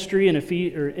Paul's ministry in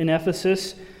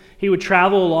Ephesus. He would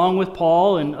travel along with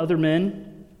Paul and other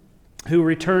men who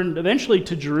returned eventually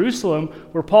to Jerusalem,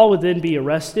 where Paul would then be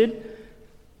arrested.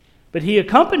 But he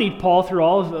accompanied Paul through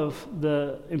all of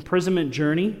the imprisonment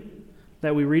journey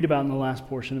that we read about in the last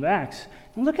portion of Acts.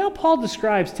 And look how Paul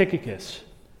describes Tychicus.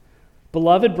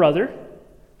 Beloved brother,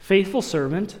 faithful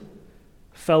servant,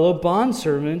 fellow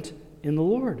bondservant in the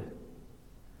Lord.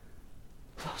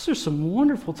 Those are some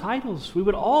wonderful titles. We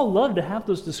would all love to have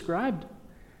those described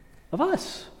of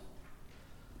us.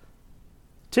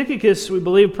 Tychicus, we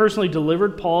believe, personally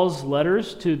delivered Paul's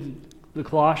letters to the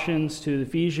Colossians, to the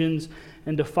Ephesians,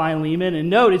 and to Philemon.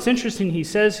 And note, it's interesting, he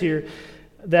says here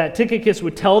that Tychicus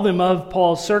would tell them of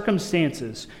Paul's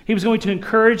circumstances. He was going to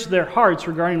encourage their hearts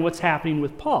regarding what's happening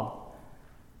with Paul.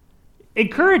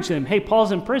 Encourage them. Hey,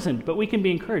 Paul's imprisoned, but we can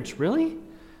be encouraged. Really?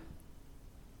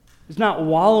 He's not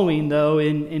wallowing, though,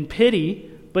 in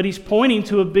pity, but he's pointing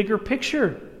to a bigger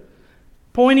picture,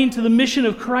 pointing to the mission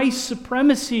of Christ's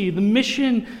supremacy, the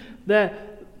mission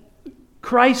that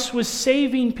Christ was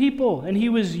saving people, and he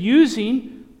was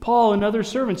using Paul and other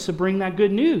servants to bring that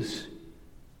good news.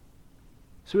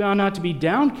 So we ought not to be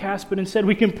downcast, but instead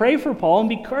we can pray for Paul and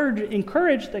be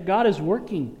encouraged that God is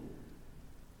working.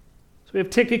 So we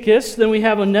have Tychicus, then we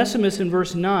have Onesimus in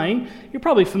verse 9. You're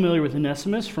probably familiar with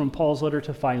Onesimus from Paul's letter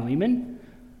to Philemon.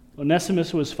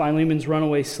 Onesimus was Philemon's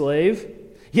runaway slave.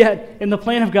 Yet, in the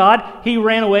plan of God, he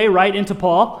ran away right into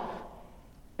Paul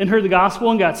and heard the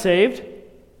gospel and got saved.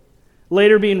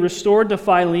 Later being restored to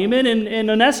Philemon. And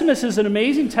Onesimus is an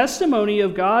amazing testimony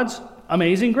of God's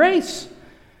amazing grace.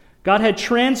 God had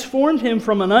transformed him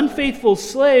from an unfaithful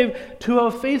slave to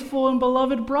a faithful and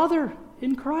beloved brother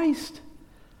in Christ.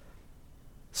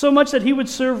 So much that he would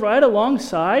serve right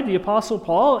alongside the Apostle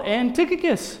Paul and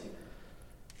Tychicus.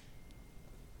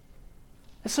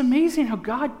 It's amazing how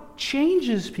God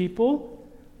changes people,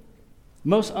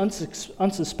 most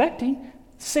unsuspecting,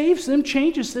 saves them,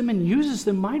 changes them, and uses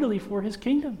them mightily for his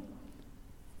kingdom.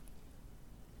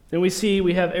 Then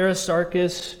we have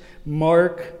Aristarchus,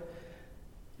 Mark,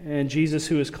 and Jesus,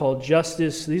 who is called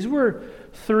Justus. These were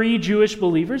 3 Jewish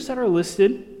believers that are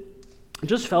listed,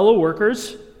 just fellow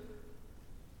workers.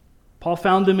 Paul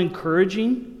found them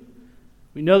encouraging.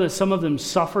 We know that some of them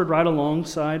suffered right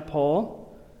alongside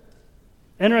Paul.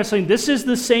 Interesting, this is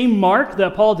the same Mark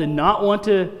that Paul did not want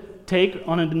to take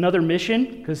on another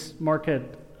mission because Mark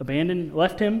had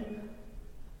left him.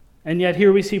 And yet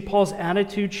here we see Paul's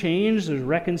attitude change. There's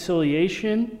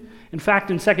reconciliation. In fact,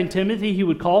 in 2 Timothy, he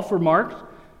would call for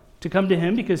Mark to come to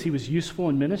him because he was useful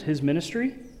in his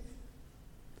ministry.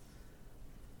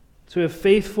 So we have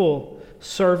faithful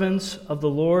servants of the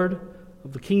Lord,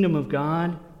 of the kingdom of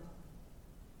God,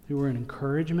 who were an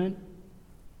encouragement.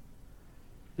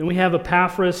 Then we have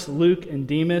Epaphras, Luke, and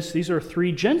Demas. These are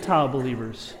 3 Gentile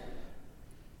believers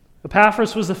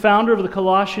Epaphras was the founder of the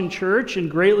Colossian church and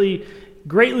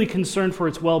greatly concerned for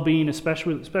its well-being,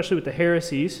 especially with the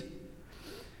heresies.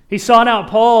 He sought out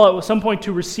Paul at some point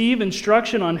to receive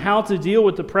instruction on how to deal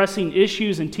with the pressing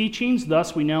issues and teachings.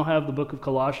 Thus, we now have the book of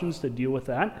Colossians to deal with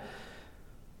that.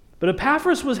 But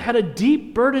Epaphras had a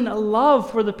deep burden, a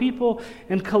love for the people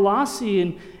in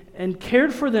Colossae and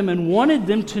cared for them and wanted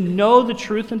them to know the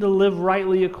truth and to live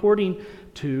rightly according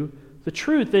to the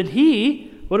truth. And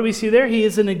he, what do we see there? He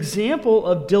is an example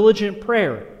of diligent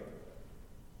prayer,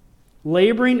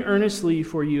 laboring earnestly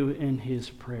for you in his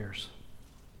prayers.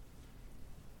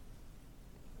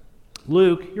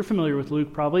 Luke, you're familiar with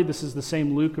Luke probably. This is the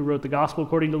same Luke who wrote the Gospel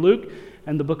according to Luke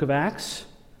and the book of Acts.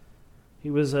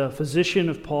 He was a physician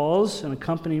of Paul's, an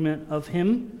accompaniment of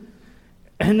him.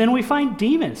 And then we find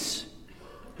Demas.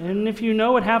 And if you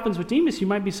know what happens with Demas, you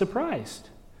might be surprised.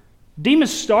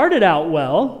 Demas started out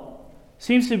well,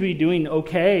 seems to be doing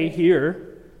okay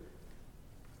here,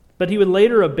 but he would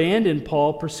later abandon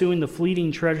Paul, pursuing the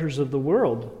fleeting treasures of the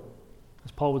world, as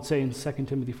Paul would say in 2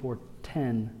 Timothy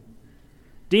 4:10.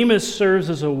 Demas serves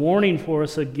as a warning for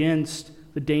us against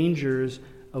the dangers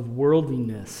of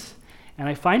worldliness. And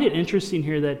I find it interesting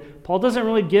here that Paul doesn't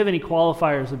really give any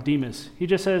qualifiers of Demas. He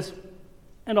just says,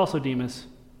 and also Demas.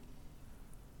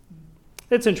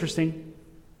 It's interesting.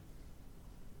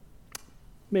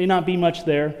 May not be much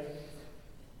there,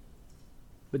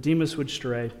 but Demas would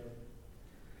stray.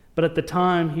 But at the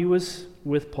time, he was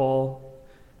with Paul,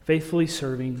 faithfully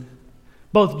serving,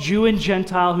 both Jew and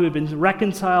Gentile who had been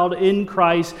reconciled in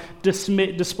Christ,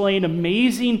 displaying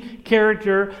amazing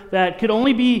character that could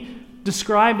only be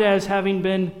described as having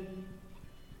been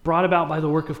brought about by the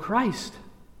work of Christ.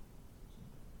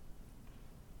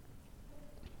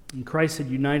 And Christ had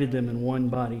united them in one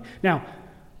body. Now,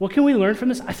 what can we learn from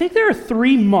this? I think there are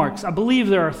 3 marks. I believe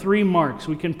there are 3 marks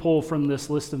we can pull from this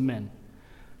list of men.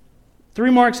 3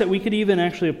 marks that we could even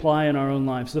actually apply in our own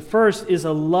lives. The first is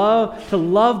to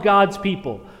love God's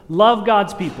people. Love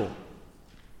God's people.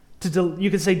 You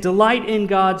could say delight in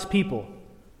God's people.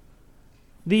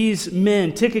 These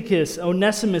men, Tychicus,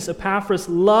 Onesimus, Epaphras,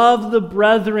 loved the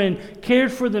brethren,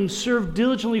 cared for them, served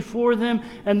diligently for them,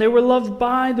 and they were loved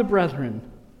by the brethren.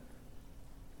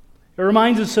 It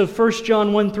reminds us of 1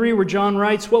 John 1:3, where John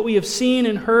writes, "What we have seen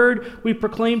and heard, we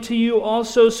proclaim to you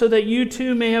also, so that you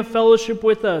too may have fellowship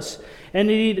with us. And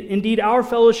indeed, our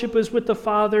fellowship is with the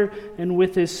Father and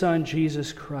with His Son,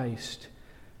 Jesus Christ."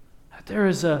 There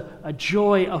is a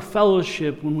joy, a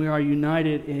fellowship when we are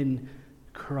united in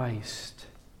Christ.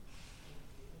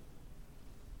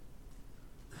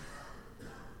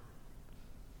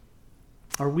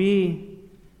 Are we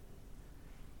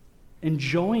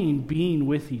enjoying being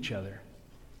with each other?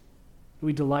 Do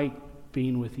we delight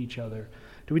being with each other?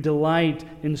 Do we delight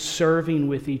in serving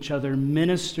with each other,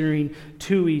 ministering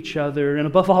to each other, and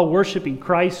above all, worshiping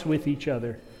Christ with each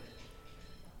other?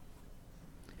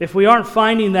 If we aren't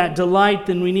finding that delight,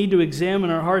 then we need to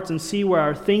examine our hearts and see where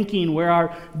our thinking, where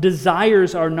our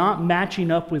desires are not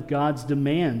matching up with God's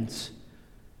demands,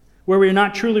 where we are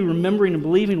not truly remembering and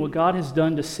believing what God has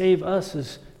done to save us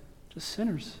as just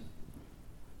sinners.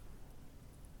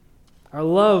 Our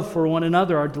love for one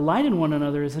another, our delight in one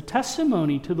another is a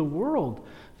testimony to the world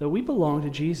that we belong to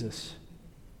Jesus.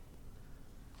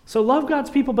 So love God's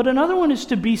people, but another one is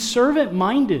to be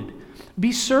servant-minded.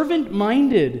 Be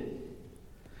servant-minded.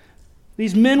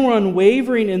 These men were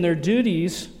unwavering in their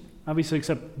duties, obviously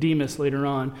except Demas later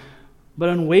on, but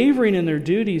unwavering in their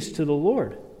duties to the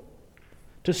Lord,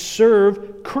 to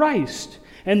serve Christ.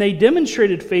 And they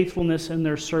demonstrated faithfulness in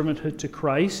their servanthood to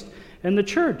Christ and the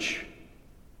church.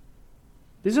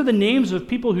 These are the names of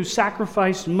people who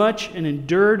sacrificed much and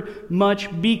endured much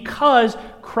because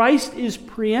Christ is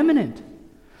preeminent.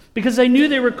 Because they knew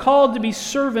they were called to be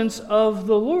servants of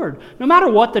the Lord. No matter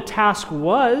what the task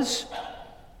was,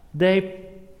 they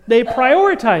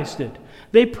prioritized it.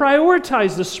 They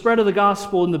prioritized the spread of the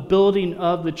gospel and the building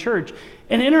of the church.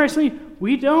 And interestingly,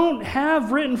 we don't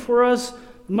have written for us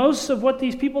most of what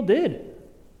these people did.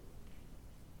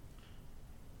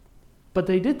 But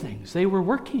they did things. They were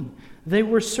working. They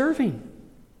were serving.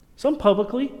 Some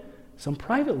publicly, some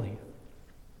privately.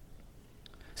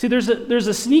 See, there's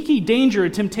a sneaky danger, a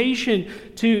temptation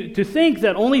to think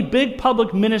that only big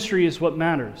public ministry is what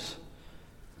matters.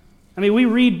 I mean, we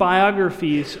read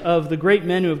biographies of the great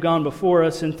men who have gone before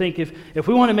us and think if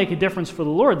we want to make a difference for the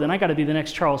Lord, then I got to be the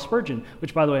next Charles Spurgeon,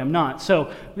 which, by the way, I'm not.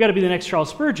 So we got to be the next Charles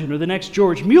Spurgeon or the next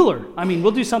George Mueller. I mean,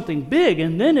 we'll do something big,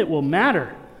 and then it will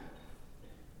matter.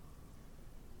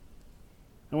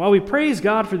 And while we praise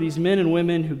God for these men and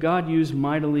women who God used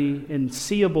mightily in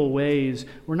seeable ways,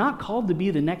 we're not called to be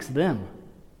the next them.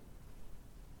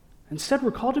 Instead,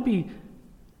 we're called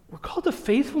to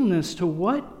faithfulness to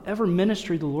whatever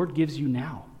ministry the Lord gives you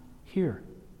now, here.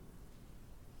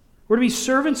 We're to be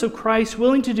servants of Christ,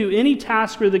 willing to do any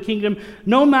task for the kingdom,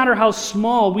 no matter how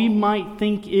small we might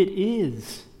think it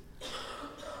is.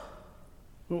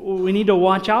 We need to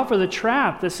watch out for the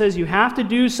trap that says you have to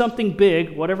do something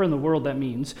big, whatever in the world that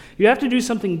means. You have to do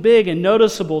something big and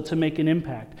noticeable to make an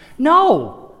impact.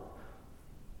 No!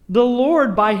 The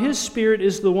Lord, by His Spirit,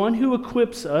 is the one who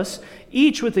equips us,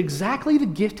 each with exactly the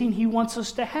gifting He wants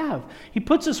us to have. He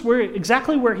puts us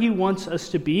exactly where He wants us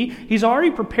to be. He's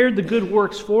already prepared the good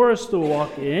works for us to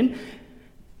walk in.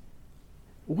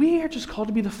 We are just called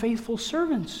to be the faithful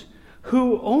servants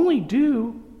who only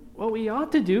do what we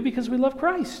ought to do because we love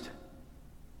Christ.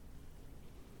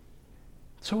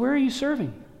 So where are you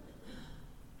serving?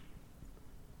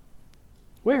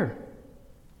 Where?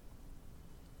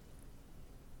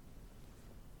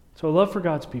 So a love for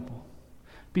God's people.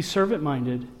 Be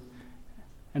servant-minded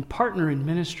and partner in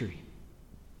ministry.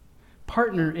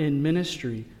 Partner in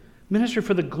ministry. Ministry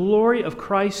for the glory of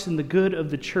Christ and the good of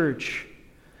the church.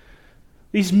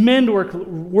 These men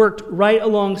worked right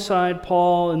alongside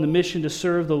Paul in the mission to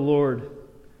serve the Lord.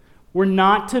 We're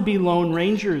not to be lone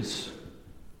rangers.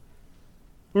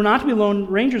 We're not to be lone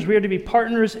rangers. We are to be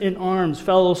partners in arms,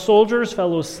 fellow soldiers,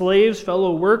 fellow slaves,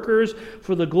 fellow workers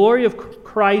for the glory of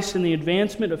Christ and the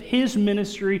advancement of His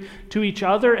ministry to each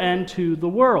other and to the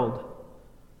world.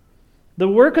 The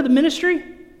work of the ministry,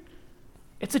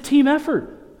 it's a team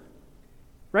effort,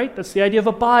 right? That's the idea of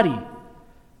a body.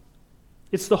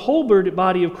 It's the whole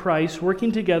body of Christ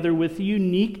working together with the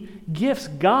unique gifts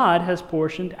God has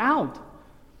portioned out.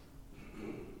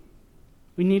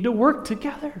 We need to work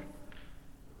together.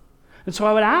 And so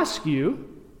I would ask you,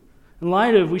 in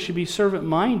light of we should be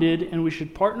servant-minded and we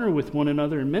should partner with one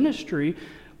another in ministry,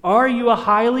 are you a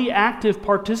highly active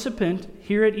participant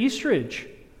here at Eastridge?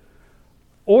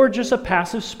 Or just a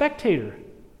passive spectator?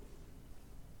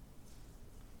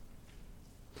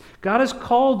 God has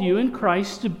called you in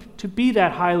Christ to be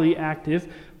that highly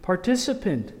active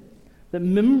participant, that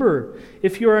member.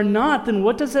 If you are not, then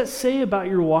what does that say about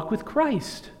your walk with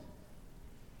Christ?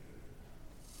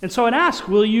 And so I'd ask,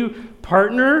 will you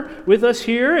partner with us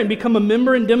here and become a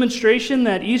member in demonstration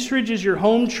that Eastridge is your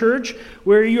home church,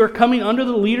 where you are coming under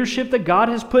the leadership that God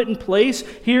has put in place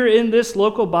here in this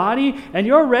local body, and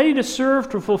you're ready to serve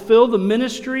to fulfill the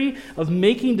ministry of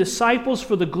making disciples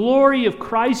for the glory of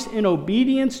Christ in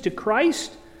obedience to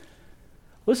Christ?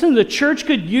 Listen, the church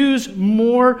could use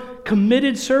more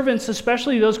committed servants,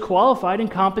 especially those qualified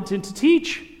and competent to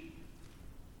teach.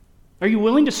 Are you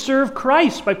willing to serve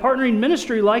Christ by partnering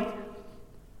ministry like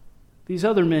these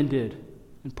other men did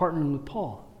and partnering with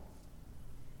Paul?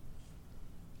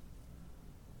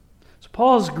 So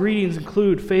Paul's greetings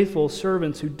include faithful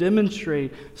servants who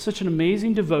demonstrate such an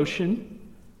amazing devotion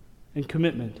and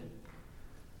commitment.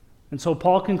 And so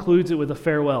Paul concludes it with a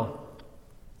farewell.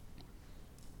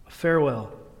 A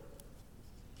farewell.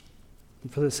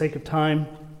 And for the sake of time,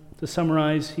 to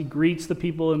summarize, he greets the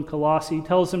people in Colossae,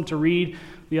 tells them to read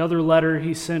the other letter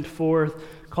he sent forth,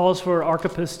 calls for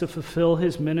Archippus to fulfill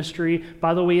his ministry.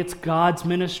 By the way, it's God's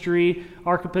ministry,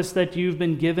 Archippus, that you've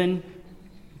been given,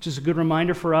 which is a good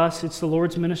reminder for us. It's the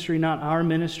Lord's ministry, not our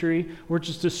ministry. We're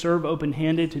just to serve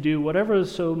open-handed, to do whatever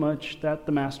so much that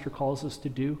the Master calls us to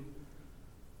do.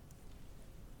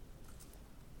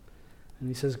 And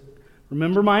he says,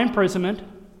 remember my imprisonment.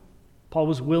 Paul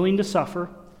was willing to suffer.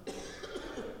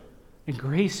 And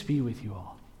grace be with you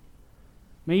all.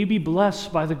 May you be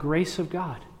blessed by the grace of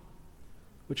God,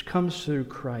 which comes through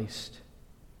Christ.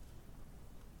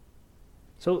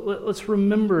 So let's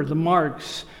remember the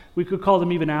marks. We could call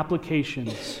them even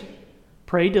applications.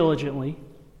 Pray diligently,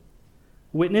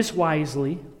 witness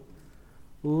wisely,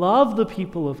 love the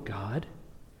people of God,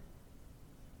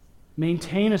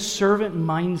 maintain a servant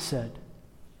mindset,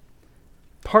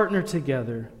 partner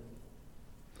together.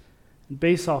 And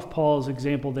based off Paul's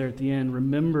example there at the end,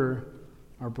 remember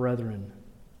our brethren.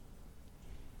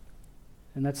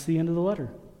 And that's the end of the letter.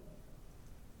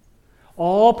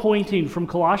 All pointing from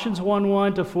Colossians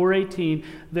 1:1 to 4:18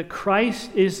 that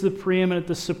Christ is the preeminent,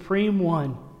 the supreme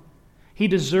one. He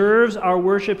deserves our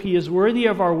worship. He is worthy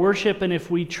of our worship. And if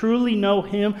we truly know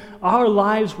Him, our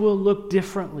lives will look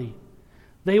differently.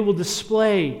 They will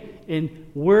display in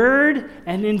word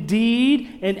and in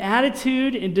deed and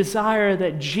attitude and desire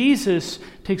that Jesus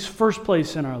takes first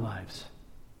place in our lives.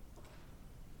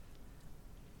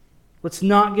 Let's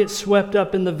not get swept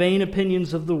up in the vain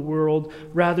opinions of the world.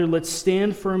 Rather, let's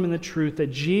stand firm in the truth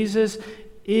that Jesus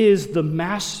is the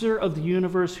master of the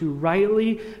universe who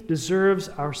rightly deserves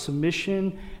our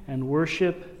submission and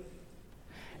worship.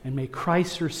 And may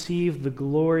Christ receive the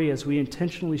glory as we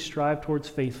intentionally strive towards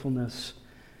faithfulness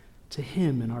to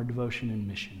Him in our devotion and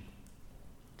mission.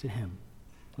 To Him.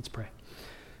 Let's pray.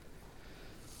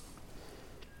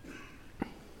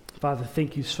 Father,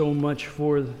 thank you so much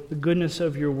for the goodness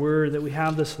of your word, that we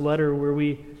have this letter where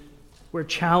we're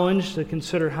challenged to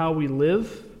consider how we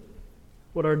live,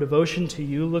 what our devotion to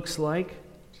you looks like.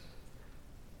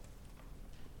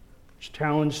 We're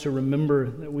challenged to remember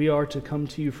that we are to come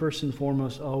to you first and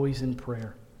foremost always in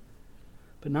prayer,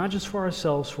 but not just for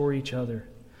ourselves, for each other.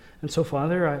 And so,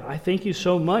 Father, I thank you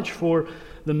so much for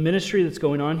the ministry that's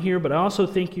going on here, but I also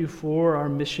thank you for our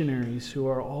missionaries who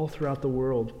are all throughout the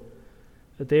world,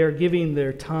 that they are giving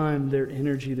their time, their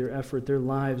energy, their effort, their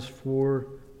lives for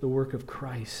the work of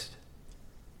Christ.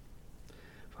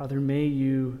 Father, may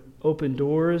you open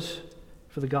doors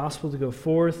for the gospel to go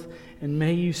forth, and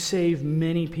may you save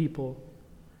many people,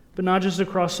 but not just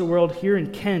across the world, here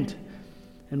in Kent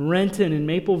and Renton and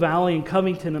Maple Valley and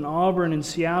Covington and Auburn and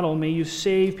Seattle. May you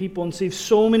save people and save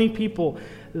so many people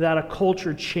that a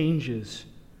culture changes,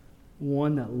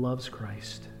 one that loves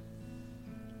Christ.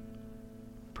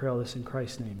 I pray all this in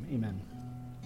Christ's name. Amen.